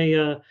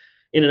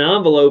in an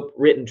envelope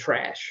written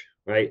trash,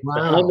 right? Wow.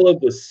 The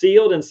envelope was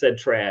sealed and said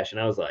trash.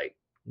 And I was like,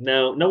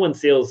 no one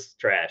seals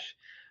trash.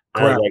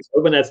 I was like,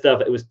 open that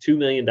stuff. It was $2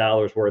 million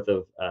worth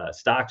of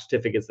stock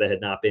certificates that had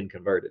not been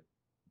converted.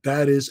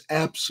 That is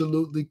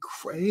absolutely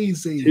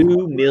crazy.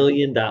 $2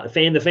 million.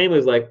 The family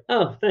was like,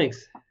 oh,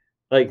 thanks.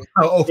 Like,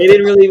 they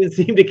didn't really even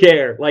seem to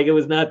care. Like, it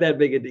was not that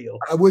big a deal.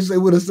 I wish they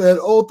would have said,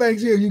 oh,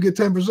 thanks, here, you get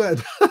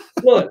 10%.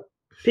 Look,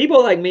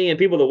 people like me and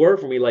people that work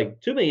for me, like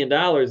 $2 million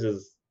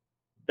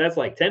that's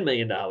like $10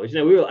 million.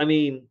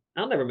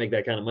 I'll never make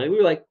that kind of money. We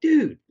were like,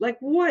 dude, like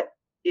what?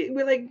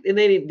 We're like, and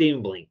they didn't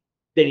even blink.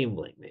 They didn't even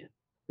blink, man. It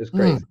was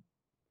crazy.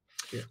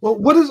 Yeah. Well,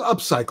 what is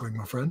upcycling,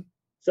 my friend?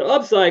 So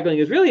upcycling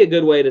is really a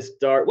good way to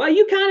start. Well,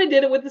 you kind of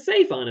did it with the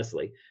safe,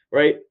 honestly,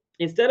 right?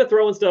 Instead of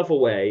throwing stuff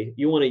away,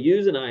 you want to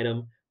use an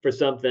item for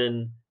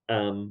something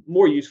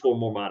more useful,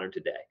 more modern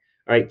today.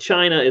 All right,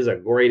 China is a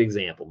great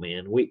example,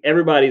 man.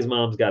 Everybody's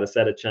mom's got a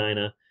set of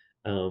China.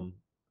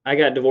 I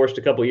got divorced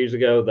a couple years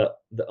ago.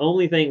 The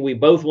only thing we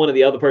both wanted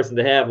the other person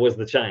to have was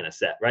the China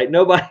set, right?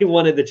 Nobody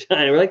wanted the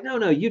China. We're like,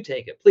 no, you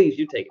take it, please,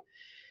 you take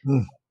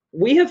it.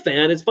 We have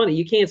found it's funny.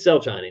 You can't sell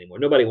China anymore.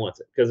 Nobody wants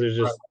it because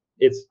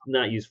it's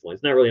not useful.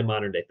 It's not really a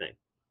modern day thing.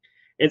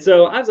 And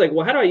so I was like,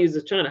 well, how do I use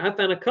this China? I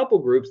found a couple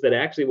groups that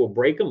actually will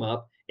break them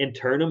up and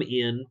turn them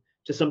in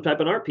to some type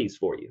of art piece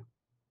for you.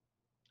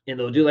 And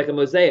they'll do like a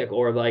mosaic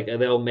or like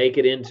they'll make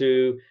it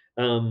into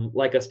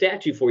like a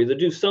statue for you. They'll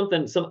do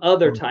some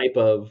other type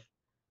of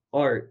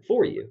art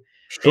for you.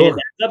 Sure. And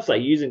that's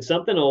upside, using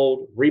something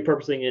old,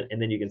 repurposing it,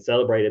 and then you can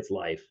celebrate its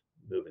life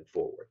moving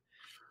forward.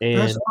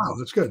 And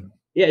that's good.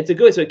 Yeah,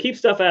 it's so it keeps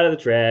stuff out of the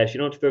trash. You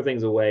don't have to throw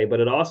things away, but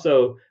it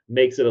also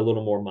makes it a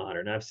little more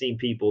modern. I've seen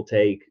people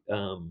take, we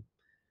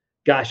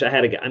had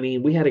a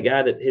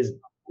guy that it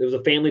was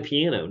a family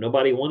piano.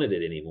 Nobody wanted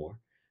it anymore.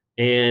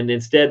 And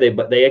instead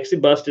they actually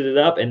busted it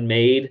up and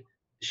made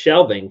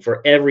shelving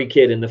for every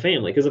kid in the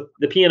family because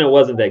the piano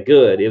wasn't that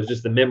good. It was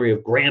just the memory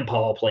of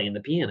grandpa playing the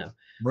piano.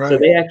 Right. So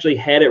they actually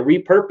had it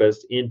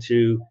repurposed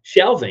into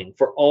shelving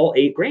for all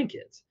 8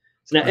 grandkids.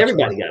 So now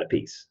everybody got a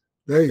piece.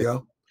 There you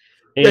go.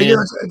 And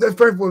that's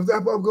very.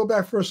 I'll go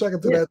back for a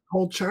second to that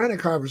whole China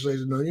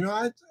conversation.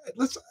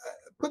 Let's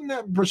put in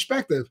that in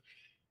perspective.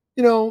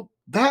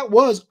 That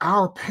was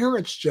our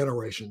parents'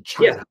 generation,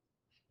 China.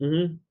 Yeah.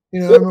 Mm-hmm. I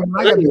remember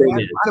when I got married,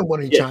 I didn't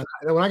want any China.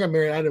 When I got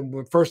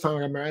married, first time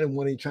I got married, I didn't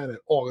want any China at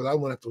all because I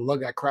didn't want to have to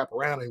lug that crap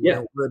around and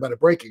worry about it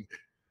breaking.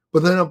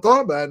 But then I've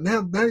thought about it.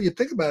 Now you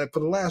think about it, for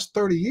the last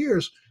 30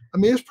 years,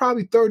 it's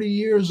probably 30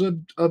 years of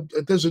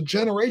there's a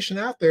generation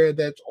out there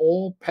that's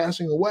all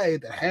passing away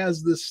that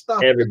has this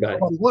stuff everybody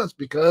wants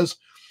because,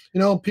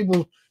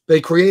 people, they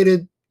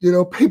created,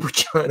 paper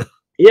China.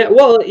 Yeah,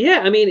 well,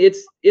 yeah,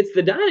 it's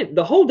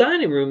the whole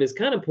dining room is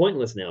kind of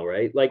pointless now,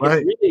 right? Like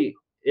It's really,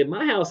 in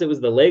my house, it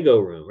was the Lego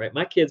room, right?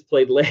 My kids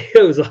played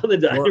Legos on the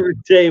dining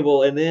room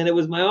table, and then it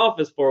was my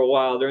office for a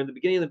while during the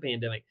beginning of the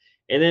pandemic.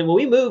 And then when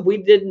we moved, we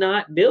did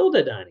not build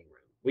a dining room.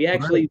 We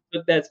actually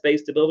took that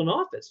space to build an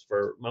office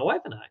for my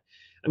wife and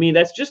I.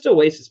 That's just a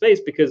waste of space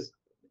because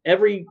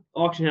every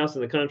auction house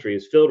in the country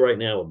is filled right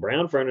now with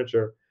brown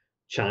furniture,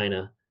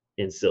 China,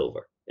 in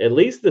silver. At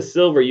least the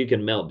silver you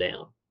can melt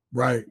down.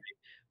 Right.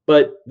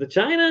 But the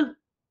china,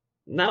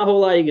 not a whole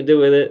lot you can do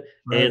with it.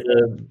 And Right.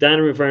 the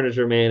dining room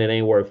furniture, man, it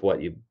ain't worth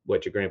what your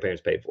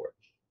grandparents paid for it.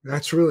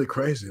 That's really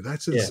crazy.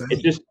 That's Yeah, it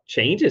insane. just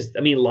changes.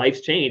 I mean,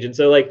 life's change. And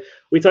so, like,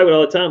 we talk about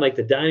all the time, like,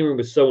 the dining room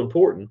is so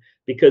important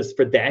because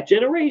for that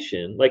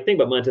generation, like,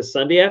 think about Montel,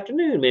 Sunday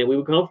afternoon, man, we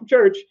would come home from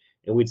church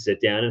and we'd sit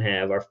down and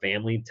have our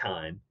family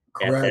time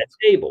at that Correct.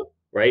 table,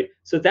 right?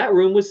 So that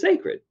room was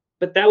sacred,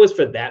 but that was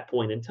for that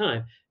point in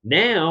time.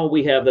 Now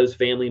we have those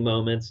family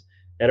moments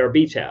at our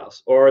beach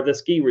house or the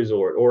ski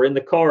resort or in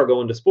the car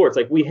going to sports.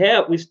 Like, we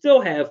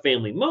still have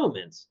family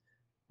moments.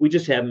 We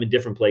just have them in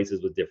different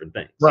places with different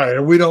things. Right.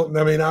 And we don't,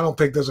 I mean, I don't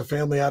think there's a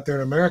family out there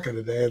in America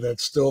today that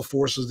still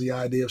forces the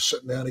idea of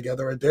sitting down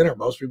together at dinner.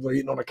 Most people are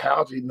eating on the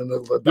couch, eating in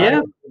the Yeah.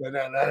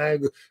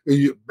 dining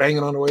room, banging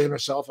on their way in their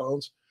cell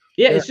phones.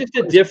 Yeah, Yeah. it's just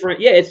a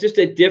different it's just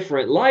a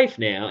different life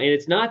now, and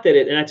it's not that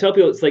and I tell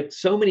people, it's like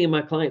so many of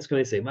my clients come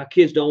and say, "My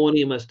kids don't want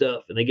any of my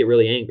stuff," and they get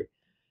really angry,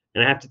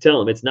 and I have to tell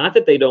them, it's not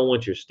that they don't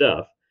want your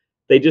stuff,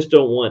 they just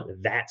don't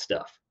want that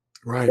stuff.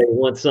 They Right.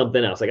 want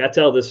something else. Like, I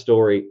tell this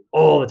story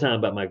all the time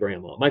about my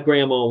grandma. My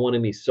grandma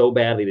wanted me so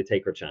badly to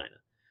take her china,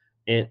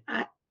 and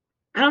I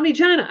don't need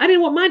china. I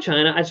didn't want my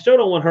china. I still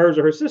don't want hers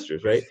or her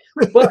sister's, right?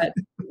 But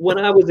when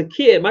I was a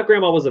kid, my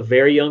grandma was a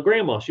very young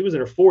grandma. She was in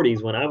her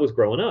 40s when I was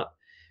growing up.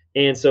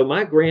 And so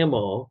my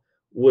grandma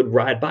would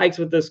ride bikes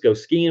with us, go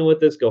skiing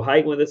with us, go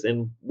hiking with us.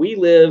 And we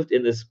lived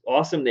in this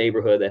awesome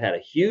neighborhood that had a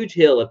huge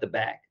hill at the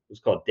back. It was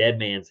called Dead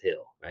Man's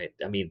Hill, right?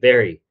 I mean,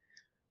 very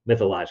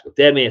mythological.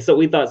 Dead man. So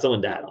we thought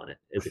someone died on it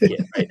as a kid,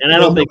 right? And I Yeah,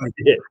 don't think nobody,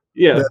 he did.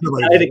 You yeah, know,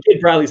 nobody the did.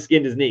 kid probably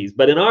skinned his knees,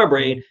 but in our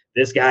brain,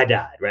 this guy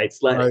died, right?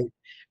 Sledding. Right.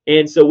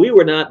 And so we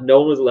were not, no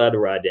one was allowed to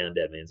ride down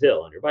Dead Man's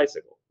Hill on your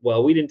bicycle.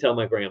 Well, we didn't tell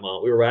my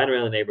grandma. We were riding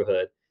around the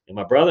neighborhood, and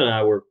my brother and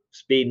I were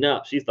speeding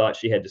up. She thought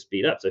she had to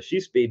speed up. So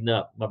she's speeding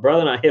up. My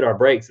brother and I hit our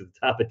brakes at the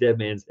top of Dead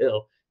Man's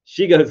Hill.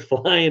 She goes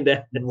flying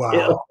down the hill,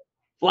 Wow.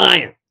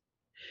 flying.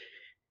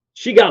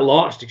 She got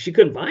lost. She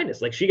couldn't find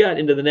us. Like, she got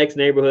into the next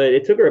neighborhood.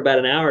 It took her about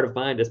an hour to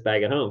find us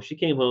back at home. She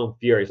came home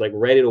furious, like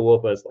ready to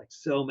whoop us, like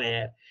so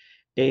mad.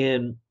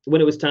 And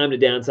when it was time to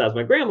downsize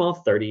my grandma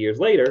 30 years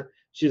later,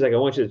 she's like, "I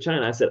want you to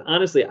China." I said,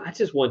 "Honestly, I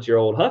just want your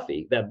old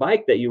Huffy, that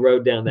bike that you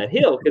rode down that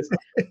hill."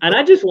 And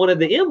I just wanted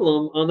the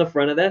emblem on the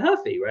front of that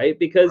Huffy, right?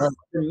 Because Right.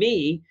 for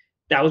me,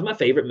 that was my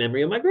favorite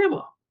memory of my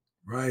grandma.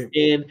 Right.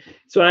 And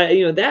so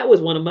that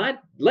was one of my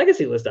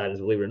legacy list items,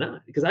 believe it or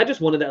not, because I just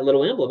wanted that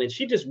little emblem. And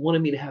she just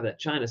wanted me to have that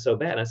china so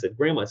bad. I said,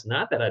 "Grandma, it's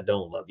not that I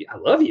don't love you. I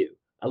love you.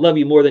 I love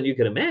you more than you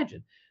could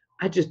imagine.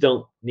 I just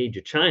don't need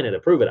your china to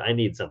prove it. I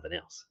need something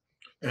else."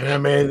 And I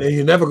mean,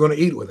 you're never going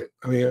to eat with it.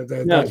 I mean,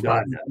 No, that's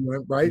God,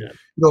 right.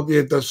 no.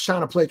 The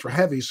china plates were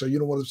heavy, so you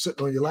don't want to sit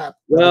on your lap.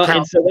 On the Well, couch.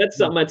 and so that's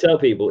something I tell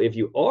people. If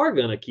you are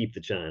going to keep the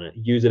china,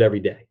 use it every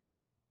day.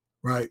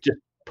 Right. Just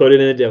put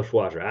it in the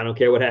dishwasher. I don't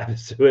care what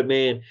happens to it,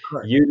 man.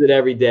 Correct. Use it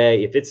every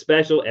day. If it's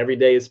special, every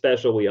day is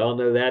special. We all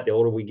know that the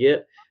older we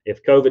get.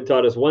 If COVID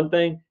taught us one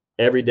thing,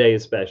 every day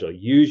is special.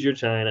 Use your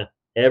china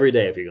every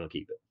day if you're going to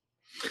keep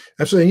it.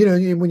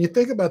 Absolutely. When you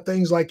think about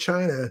things like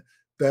China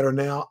that are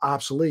now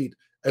obsolete,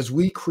 as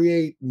we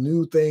create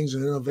new things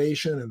and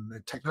innovation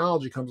and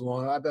technology comes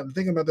along, I've been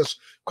thinking about this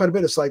quite a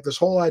bit. It's like this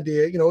whole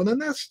idea, and then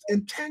that's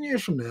in 10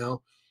 years from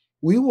now,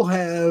 we will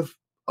have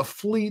a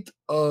fleet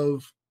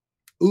of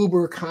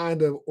Uber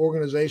kind of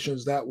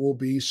organizations that will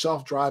be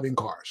self-driving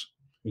cars.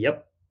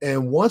 Yep.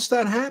 And once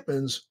that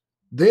happens,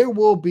 there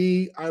will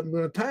be, I'm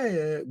going to tell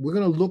you, we're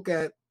going to look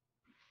at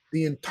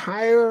the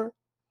entire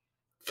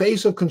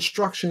face of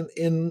construction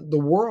in the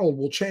world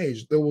will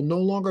change. There will no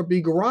longer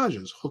be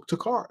garages hooked to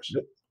cars,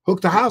 Yep.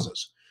 hooked to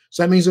houses.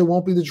 So that means there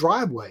won't be the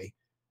driveway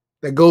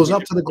that goes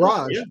up to the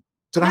garage, Yeah.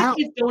 to the house.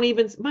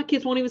 My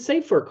kids won't even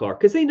save for a car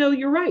because they know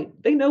you're right.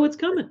 They know it's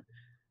coming.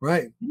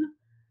 Right. You know?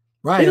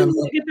 Right. They don't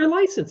want to get their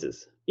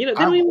licenses. They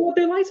don't even want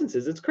their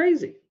licenses. It's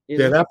crazy.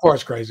 Yeah, that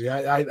part's crazy.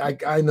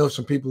 I know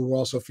some people who are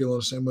also feeling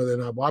the same way. They're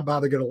not, why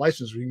bother get a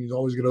license when you can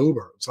always get an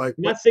Uber? It's like,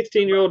 My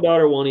 16-year-old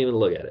daughter won't even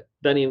look at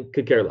it.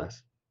 Could care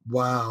less.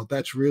 wow,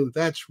 that's really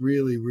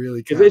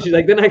Because then she's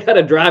like, then I got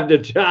to drive to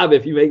job.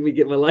 If you make me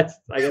get my license,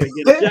 I got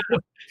to get a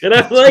job. And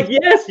I'm like,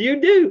 yes, you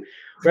do.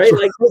 Right?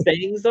 Like,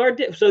 things are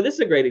different. So this is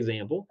a great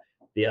example.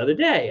 The other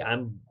day,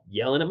 I'm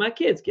yelling at my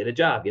kids, get a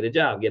job, get a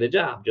job, get a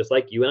job. Just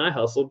like you and I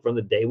hustled from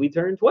the day we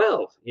turned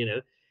 12,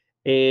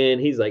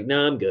 And he's like,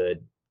 no, I'm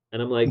good.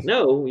 And I'm like,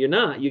 no, you're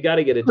not. You got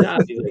to get a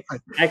job. He's like,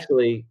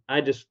 actually,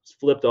 I just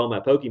flipped all my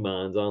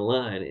Pokemons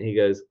online. And he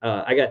goes,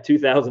 I got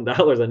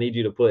 $2,000 I need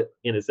you to put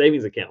in a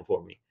savings account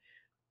for me.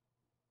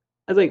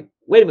 I was like,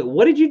 wait a minute,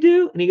 what did you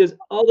do? And he goes,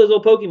 all those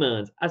old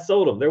Pokemons, I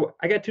sold them.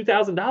 I got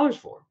 $2,000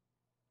 for them.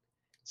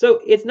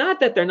 So it's not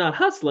that they're not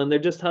hustling; they're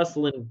just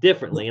hustling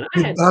differently.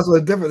 And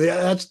hustling differently.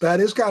 Yeah, that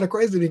is kind of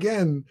crazy. And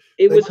again,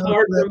 it was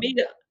hard for me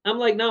to. I'm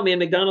like, no, man,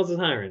 McDonald's is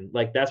hiring.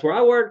 Like, that's where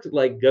I worked.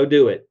 Like, go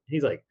do it.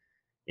 He's like,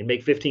 and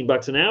make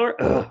 $15 an hour.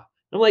 Ugh.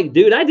 I'm like,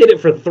 dude, I did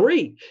it for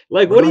 3.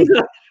 Like, what are you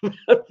talking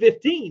about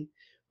 15?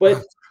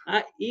 But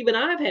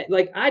I've had,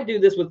 like, I do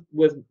this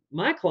with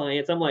my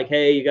clients. I'm like,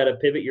 hey, you got to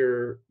pivot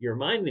your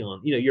mind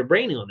on, your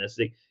brain on this.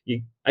 Like,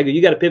 I go,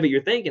 you got to pivot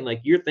your thinking.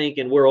 Like, you're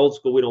thinking we're old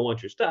school, we don't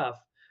want your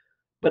stuff.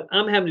 But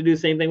I'm having to do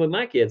the same thing with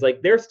my kids.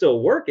 Like, they're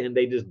still working,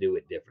 they just do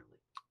it differently.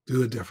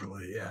 Do it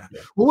differently. Yeah. Yeah.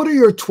 Well, what are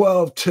your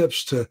 12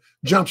 tips to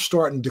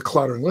jumpstart and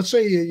decluttering? Let's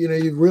say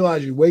you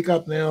realize you wake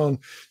up now and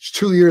it's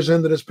 2 years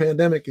into this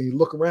pandemic and you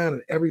look around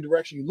and every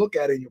direction you look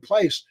at in your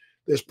place,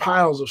 there's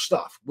piles of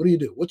stuff. What do you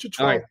do? What's your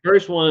All 12? right,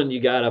 first one,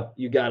 you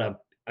gotta,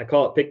 I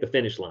call it pick the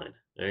finish line.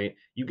 All right.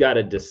 You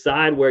gotta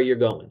decide where you're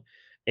going.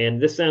 And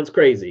this sounds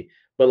crazy,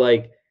 but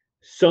like,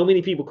 so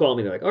many people call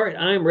me, they're like, all right,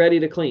 I'm ready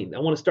to clean. I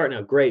want to start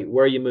now. Great.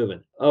 Where are you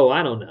moving? Oh,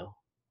 I don't know.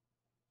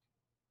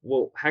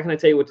 Well, how can I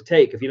tell you what to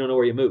take if you don't know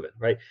where you're moving,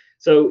 right?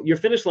 So your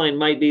finish line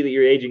might be that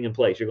you're aging in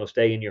place. You're going to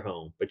stay in your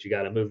home, but you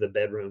got to move the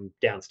bedroom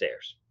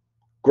downstairs.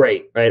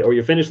 Great, right? Or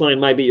your finish line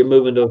might be you're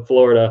moving to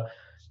Florida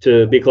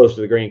to be close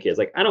to the grandkids.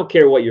 Like, I don't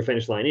care what your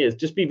finish line is.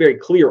 Just be very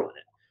clear on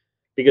it.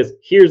 Because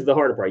here's the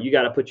harder part. You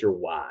got to put your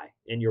why.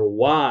 And your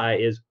why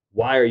is,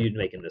 why are you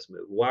making this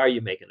move? Why are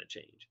you making a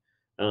change?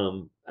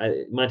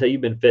 Montel, you've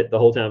been fit the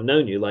whole time I've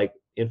known you. Like,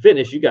 in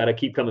fitness, you got to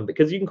keep coming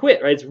because you can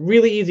quit, right? It's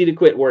really easy to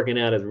quit working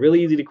out. It's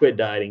really easy to quit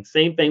dieting.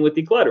 Same thing with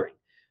decluttering,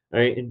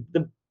 right? And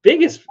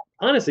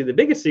honestly, the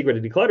biggest secret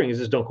to decluttering is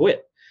just don't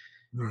quit.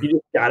 Right. You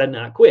just got to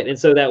not quit. And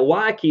so that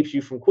why keeps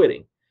you from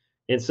quitting.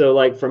 And so,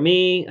 like, for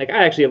me, like,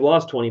 I actually have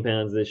lost 20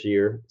 pounds this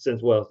year in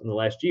the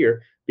last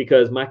year,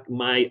 because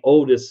my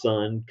oldest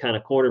son kind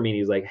of cornered me and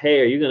he's like,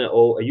 hey, are you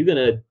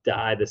gonna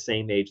die the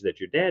same age that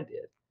your dad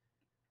did?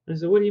 I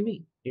said, what do you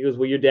mean? He goes,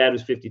 well, your dad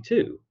was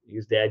 52. He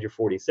goes, Dad, you're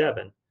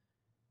 47.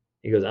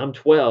 He goes, I'm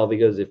 12. He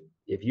goes,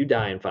 if you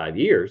die in 5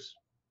 years,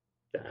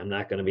 I'm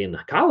not going to be in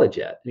college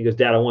yet. And he goes,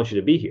 Dad, I want you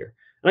to be here.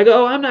 And I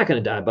go, oh, I'm not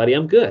going to die, buddy.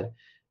 I'm good.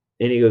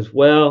 And he goes,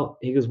 why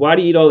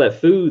do you eat all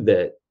that food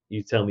that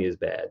you tell me is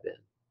bad then?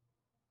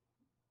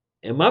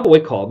 And my boy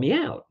called me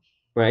out,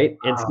 right?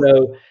 And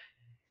so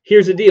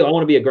here's the deal. I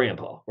want to be a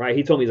grandpa, right?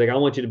 He told me, he's like, I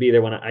want you to be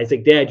there when I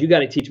said, Dad, you got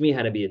to teach me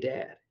how to be a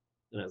dad.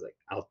 And I was like,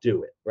 I'll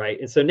do it, right?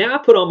 And so now I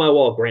put on my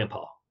wall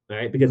grandpa,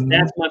 right? Because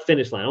that's my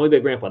finish line. I want to be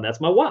a grandpa, and that's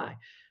my why.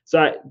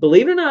 So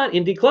believe it or not,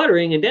 in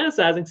decluttering and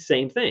downsizing,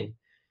 same thing.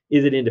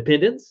 Is it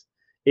independence?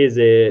 Is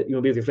it you want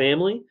to be with your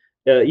family?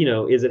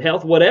 Is it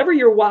health? Whatever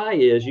your why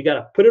is, you got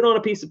to put it on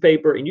a piece of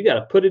paper and you got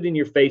to put it in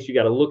your face. You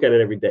got to look at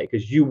it every day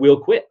because you will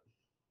quit.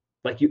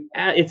 Like,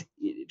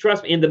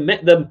 trust me. And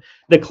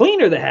the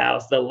cleaner the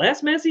house, the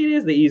less messy it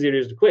is, the easier it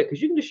is to quit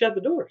because you can just shut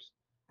the doors.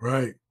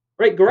 Right.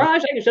 Right.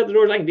 Garage, I can shut the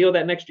doors. I can deal with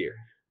that next year.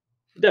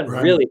 It doesn't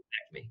Right. really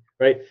affect me.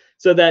 Right.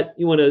 So that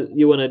you want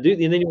to do,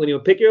 and then when you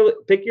pick your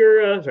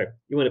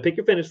you want to pick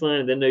your finish line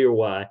and then know your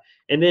why,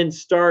 and then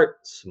start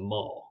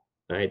small.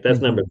 All right. That's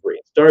number 3.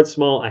 Start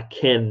small. I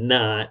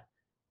cannot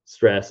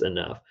stress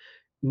enough.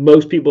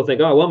 Most people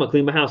think, oh, well, I'm gonna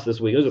clean my house this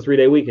week. It was a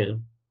 3-day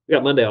weekend. We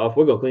got Monday off.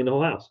 We're gonna clean the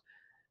whole house.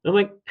 And I'm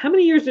like, how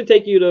many years did it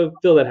take you to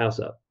fill that house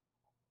up?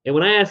 And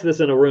when I ask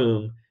this in a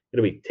room,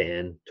 it'll be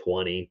 10,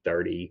 20,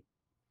 30,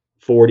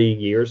 40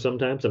 years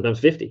sometimes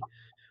 50,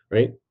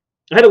 right?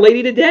 I had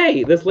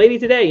this lady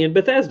today in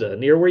Bethesda,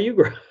 near where you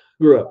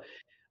grew up.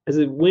 I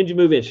said, when did you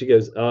move in? She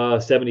goes,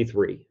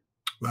 73.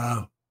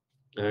 Wow.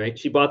 All right.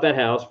 She bought that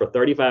house for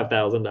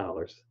 $35,000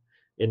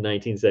 in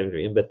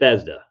 1973 in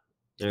Bethesda.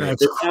 All right.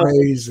 That's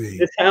crazy.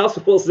 This house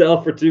will sell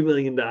for $2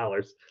 million,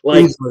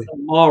 like Easily.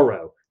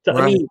 tomorrow. I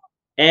Right. mean,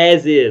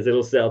 as is,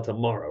 it'll sell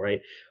tomorrow,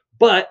 right?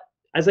 But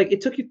I was like,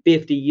 it took you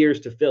 50 years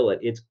to fill it.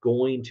 It's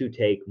going to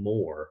take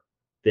more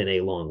than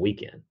a long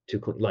weekend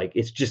like,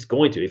 it's just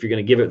going to, if you're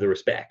going to give it the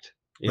respect.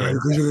 Right,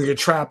 because you're gonna get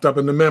trapped up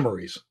in the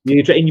memories.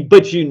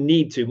 But you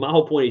need to. My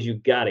whole point is you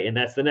got it, and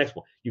that's the next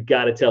one. You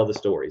got to tell the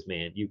stories,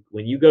 man.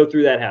 When you go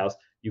through that house,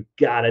 you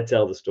got to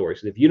tell the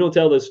stories. If you don't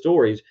tell those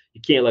stories, you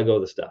can't let go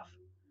of the stuff.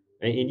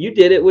 And you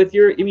did it with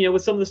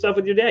with some of the stuff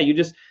with your dad. You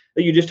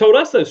just told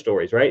us those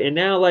stories, right? And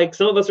now, like,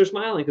 some of us are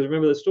smiling because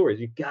remember the stories.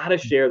 You got to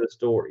share the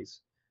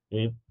stories.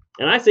 And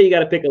I say you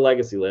got to pick a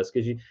legacy list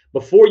because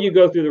before you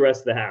go through the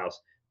rest of the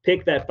house,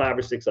 pick that 5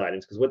 or 6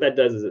 items, because what that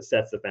does is it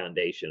sets the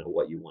foundation of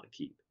what you want to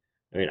keep.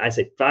 I mean, I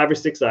say 5 or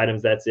 6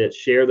 items. That's it.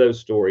 Share those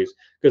stories,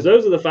 because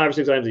those are the 5 or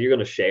 6 items that you're going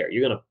to share.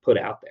 You're going to put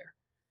out there.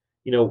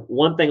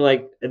 One thing,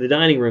 like, the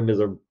dining room is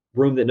a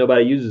room that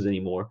nobody uses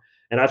anymore.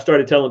 And I've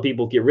started telling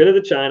people, get rid of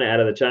the china out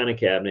of the china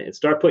cabinet and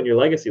start putting your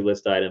legacy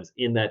list items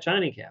in that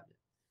china cabinet.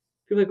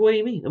 People are like, what do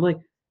you mean? I'm like,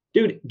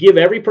 dude, give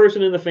every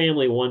person in the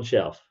family one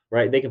shelf,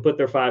 right? They can put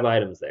their 5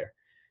 items there.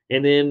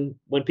 And then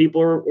when people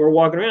are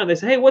walking around, they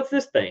say, hey, what's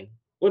this thing?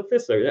 What's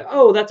this?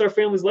 Oh, that's our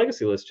family's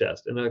legacy list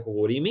chest. And they're like, well,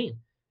 what do you mean?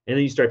 And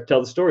then you start to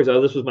tell the stories.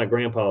 Oh, this was my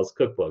grandpa's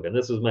cookbook, and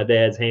this was my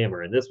dad's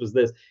hammer, and this was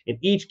this. And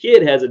each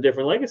kid has a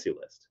different legacy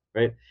list,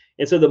 right?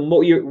 And so the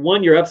more you're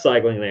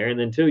upcycling there, and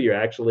then 2, you're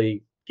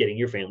actually getting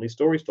your family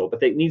stories told.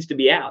 But it needs to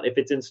be out. If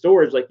it's in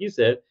storage, like you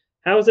said,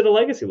 how is it a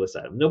legacy list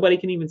item? Nobody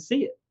can even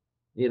see it.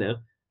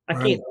 I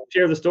can't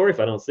share the story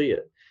if I don't see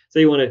it. So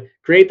you want to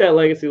create that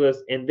legacy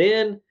list, and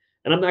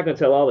I'm not going to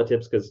tell all the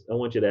tips because I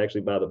want you to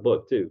actually buy the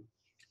book too.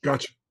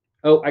 Gotcha.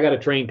 Oh, I got a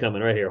train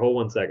coming right here. Hold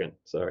 1 second.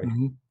 Sorry.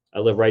 Mhm. I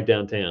live right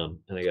downtown,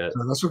 and I got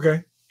No, that's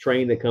okay.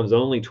 train that comes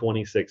only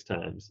 26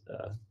 times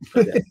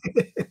a day.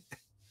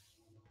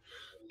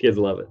 Kids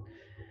love it.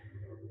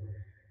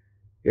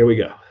 Here we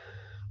go.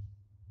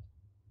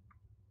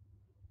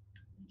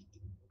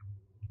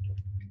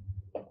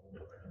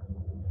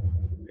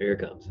 Here it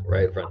comes,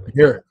 right in front of me.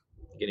 Hear it.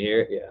 You can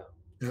hear it? Yeah.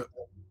 Yeah.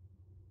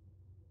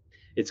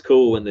 It's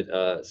cool when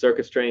the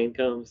circus train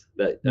comes.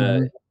 That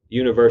Mhm.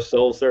 Universe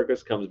Soul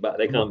Circus comes by.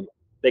 They come.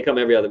 They come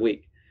every other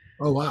week.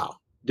 Oh, wow.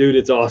 Dude,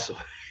 it's awesome.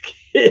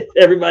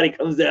 Everybody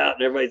comes out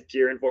and everybody's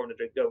cheering for them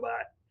to go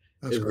by.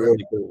 That's It's great.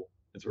 really cool.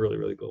 It's really,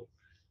 really cool.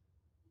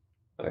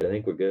 All right, I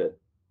think we're good.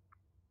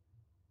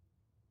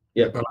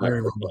 Yep. Yep, All I right,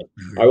 hear all you.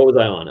 right, what was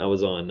I on? I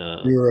was on.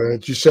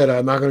 You said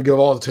I'm not going to give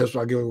all the tips, but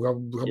I'll give a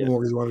couple Yeah. more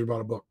because you wanted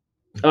about a book.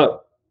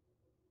 Oh,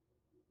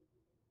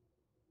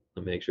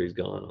 let me make sure he's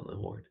gone on the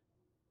horn.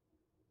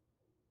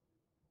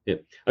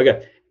 Yep.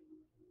 Okay.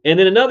 And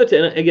then another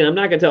tip. Again, I'm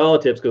not going to tell all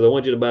the tips because I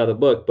want you to buy the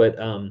book. But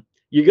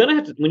you're going to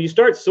have to, when you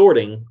start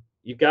sorting,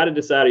 you've got to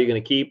decide: are you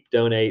going to keep,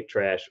 donate,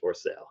 trash, or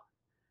sell?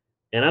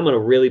 And I'm going to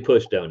really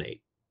push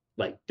donate.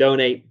 Like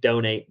donate,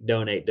 donate,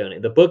 donate,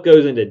 donate. The book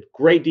goes into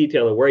great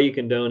detail of where you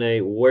can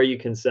donate, where you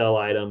can sell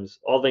items,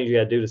 all things you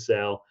got to do to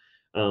sell.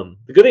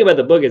 The good thing about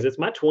the book is it's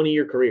my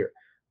 20-year career.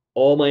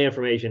 All my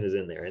information is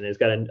in there, and it's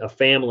got a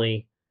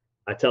family.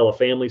 I tell a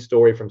family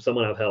story from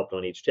someone I've helped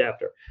on each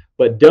chapter.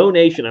 But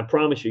donation, I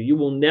promise you, you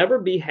will never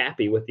be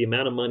happy with the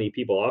amount of money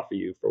people offer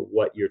you for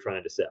what you're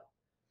trying to sell,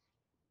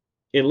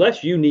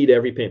 unless you need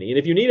every penny. And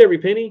if you need every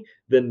penny,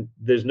 then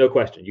there's no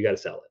question you got to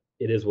sell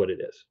it. It is what it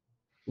is.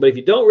 But if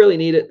you don't really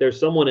need it, there's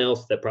someone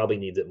else that probably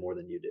needs it more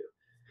than you do.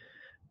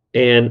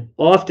 And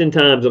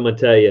oftentimes, I'm going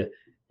to tell you,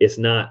 it's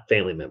not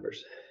family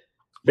members.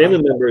 Family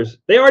Right. members,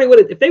 they already would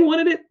have, if they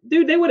wanted it,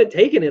 dude, they would have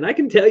taken it. I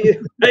can tell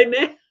you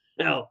right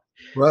now.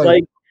 Right.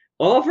 Like,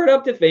 offer it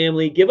up to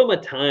family, give them a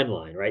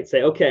timeline, right?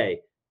 Say, okay,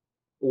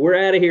 we're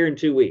out of here in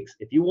 2 weeks.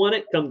 If you want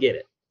it, come get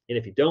it. And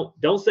if you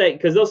don't say,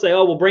 because they'll say,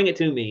 oh, well, bring it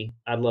to me.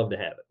 I'd love to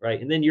have it,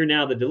 right? And then you're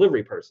now the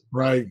delivery person.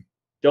 Right.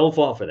 Don't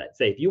fall for that.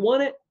 Say, if you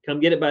want it, come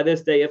get it by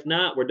this day. If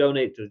not, we're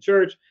donating to the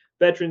church,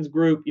 veterans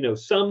group,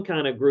 some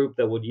kind of group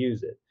that would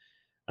use it.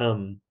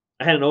 I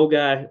had an old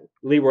guy,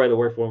 Leroy, that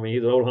worked for me.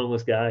 He's an old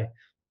homeless guy.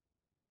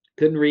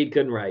 Couldn't read,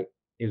 couldn't write.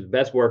 He was the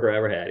best worker I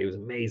ever had. He was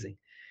amazing.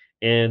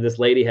 And this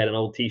lady had an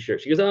old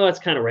T-shirt. She goes, oh, it's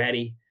kind of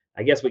ratty.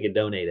 I guess we could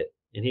donate it.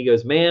 And he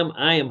goes, ma'am,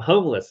 I am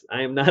homeless.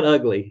 I am not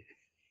ugly.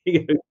 He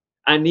goes,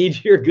 I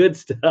need your good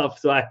stuff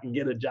so I can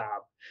get a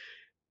job.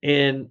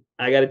 And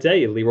I got to tell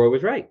you, Leroy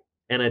was right.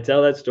 And I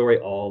tell that story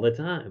all the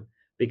time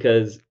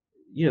because,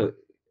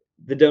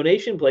 the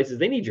donation places,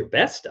 they need your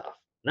best stuff,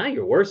 not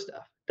your worst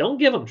stuff. Don't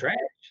give them trash.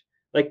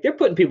 Like, they're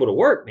putting people to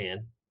work,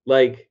 man.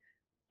 Like,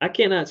 I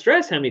cannot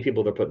stress how many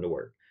people they're putting to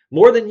work,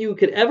 more than you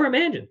could ever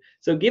imagine.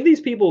 So give these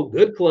people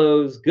good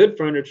clothes, good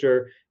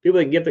furniture, people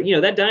that can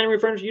get that dining room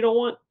furniture you don't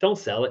want, don't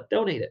sell it,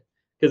 donate it.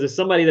 Because there's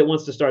somebody that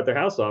wants to start their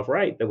house off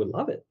right that would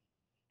love it.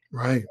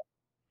 Right.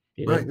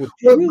 Right. Would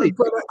But, really,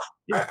 but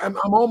yeah.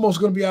 I'm almost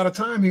going to be out of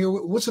time here.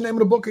 What's the name of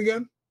the book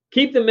again?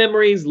 Keep the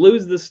memories,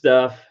 lose the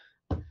stuff.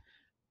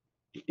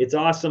 It's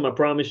awesome. I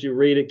promise you,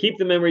 read it. Keep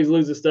the memories,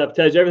 lose the stuff.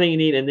 Tells you everything you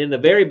need. And then the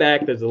very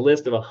back, there's a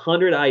list of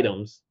 100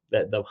 items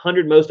the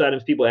 100 most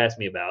items people ask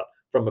me about,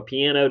 from a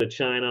piano to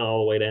China, all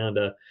the way down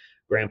to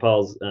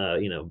grandpa's,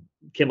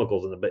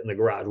 chemicals in the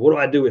garage. What do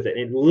I do with it?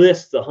 And it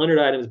lists the 100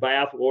 items by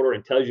alphabet order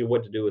and tells you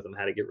what to do with them,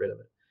 how to get rid of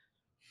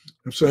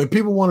it. So if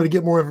people wanted to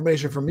get more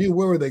information from you,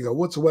 where would they go?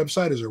 What's the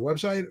website? Is there a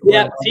website?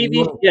 Yeah,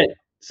 TV. Yeah.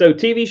 So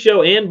TV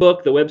show and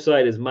book, the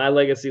website is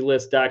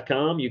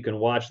mylegacylist.com. You can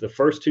watch the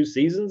first 2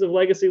 seasons of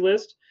Legacy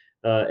List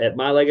at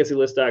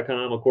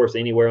mylegacylist.com. Of course,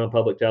 anywhere on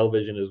public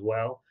television as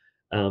well.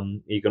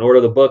 You can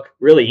order the book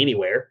really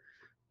anywhere.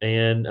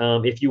 And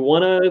if you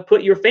want to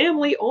put your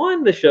family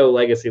on the show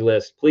Legacy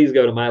List, please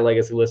go to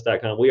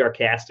mylegacylist.com. We are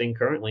casting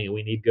currently, and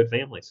we need good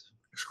families.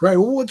 It's great.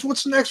 Well,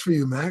 what's next for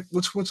you, Mac?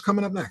 What's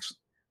coming up next?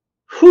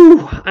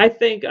 Whew, I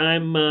think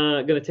I'm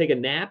going to take a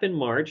nap in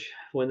March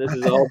when this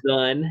is all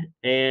done.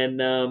 And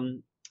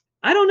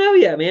I don't know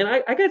yet, man.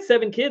 I got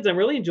 7 kids. I'm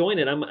really enjoying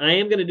it. I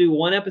am going to do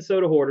 1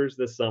 episode of Hoarders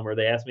this summer.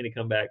 They asked me to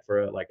come back for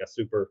a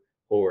super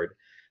hoard.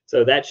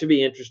 So that should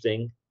be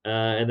interesting.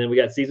 And then we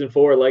got season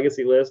 4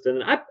 Legacy List.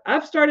 And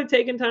I've started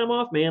taking time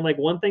off, man. Like,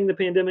 one thing the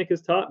pandemic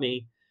has taught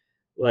me,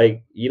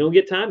 like, you don't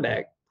get time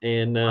back.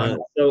 And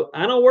so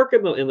I don't work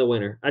in the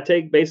winter.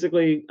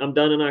 I'm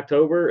done in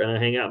October, and I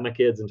hang out with my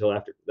kids until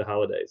after the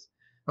holidays.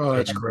 Oh,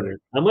 that's great.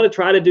 I'm going to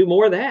try to do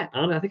more of that.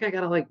 I think I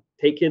got to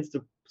take kids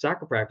to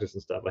soccer practice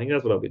and stuff. I think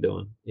that's what I'll be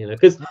doing,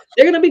 because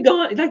they're going to be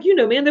gone. Like,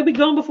 man, they'll be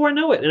gone before I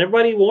know it. And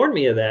everybody warned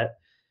me of that.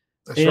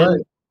 That's right.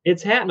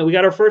 It's happening. We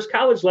got our first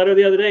college letter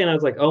the other day, and I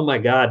was like, oh my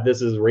God,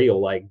 this is real.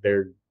 Like,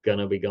 they're going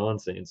to be gone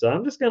soon. So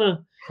I'm just going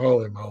to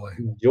holy moly,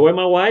 enjoy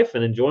my wife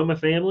and enjoy my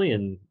family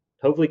and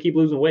hopefully keep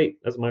losing weight.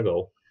 That's my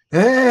goal.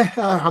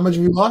 How much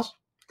have you lost?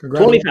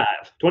 Congratulations.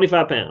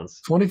 25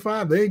 pounds.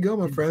 25. There you go,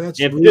 my friend. That's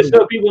And really just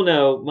so people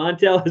know,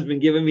 Montel has been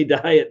giving me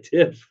diet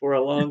tips for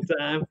a long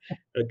time.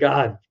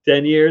 God,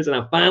 10 years. And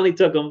I finally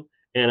took them.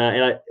 And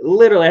I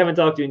literally haven't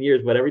talked to you in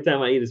years, but every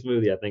time I eat a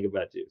smoothie, I think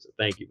about you. So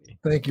thank you, man.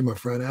 Thank you, my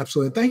friend.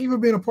 Absolutely. Thank you for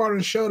being a part of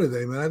the show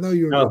today, man. I know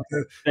you Oh,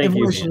 thank you,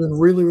 information man. has been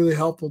really, really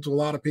helpful to a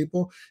lot of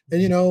people.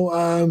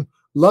 And,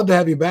 love to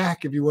have you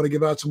back if you want to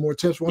give out some more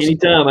tips.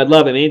 Anytime. I'd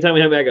love it. Anytime we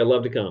have back, I'd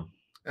love to come.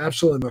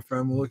 Absolutely, my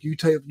friend. Well, look, you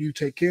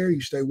take care, you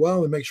stay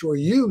well, and make sure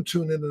you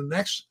tune into the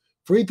next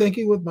Free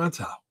Thinking with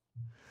Montel.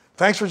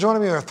 Thanks for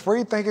joining me on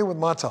Free Thinking with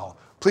Montel.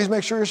 Please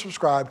make sure you're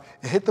subscribed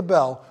and hit the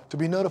bell to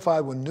be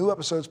notified when new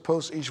episodes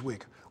post each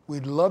week.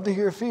 We'd love to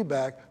hear your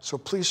feedback, so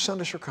please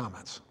send us your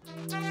comments.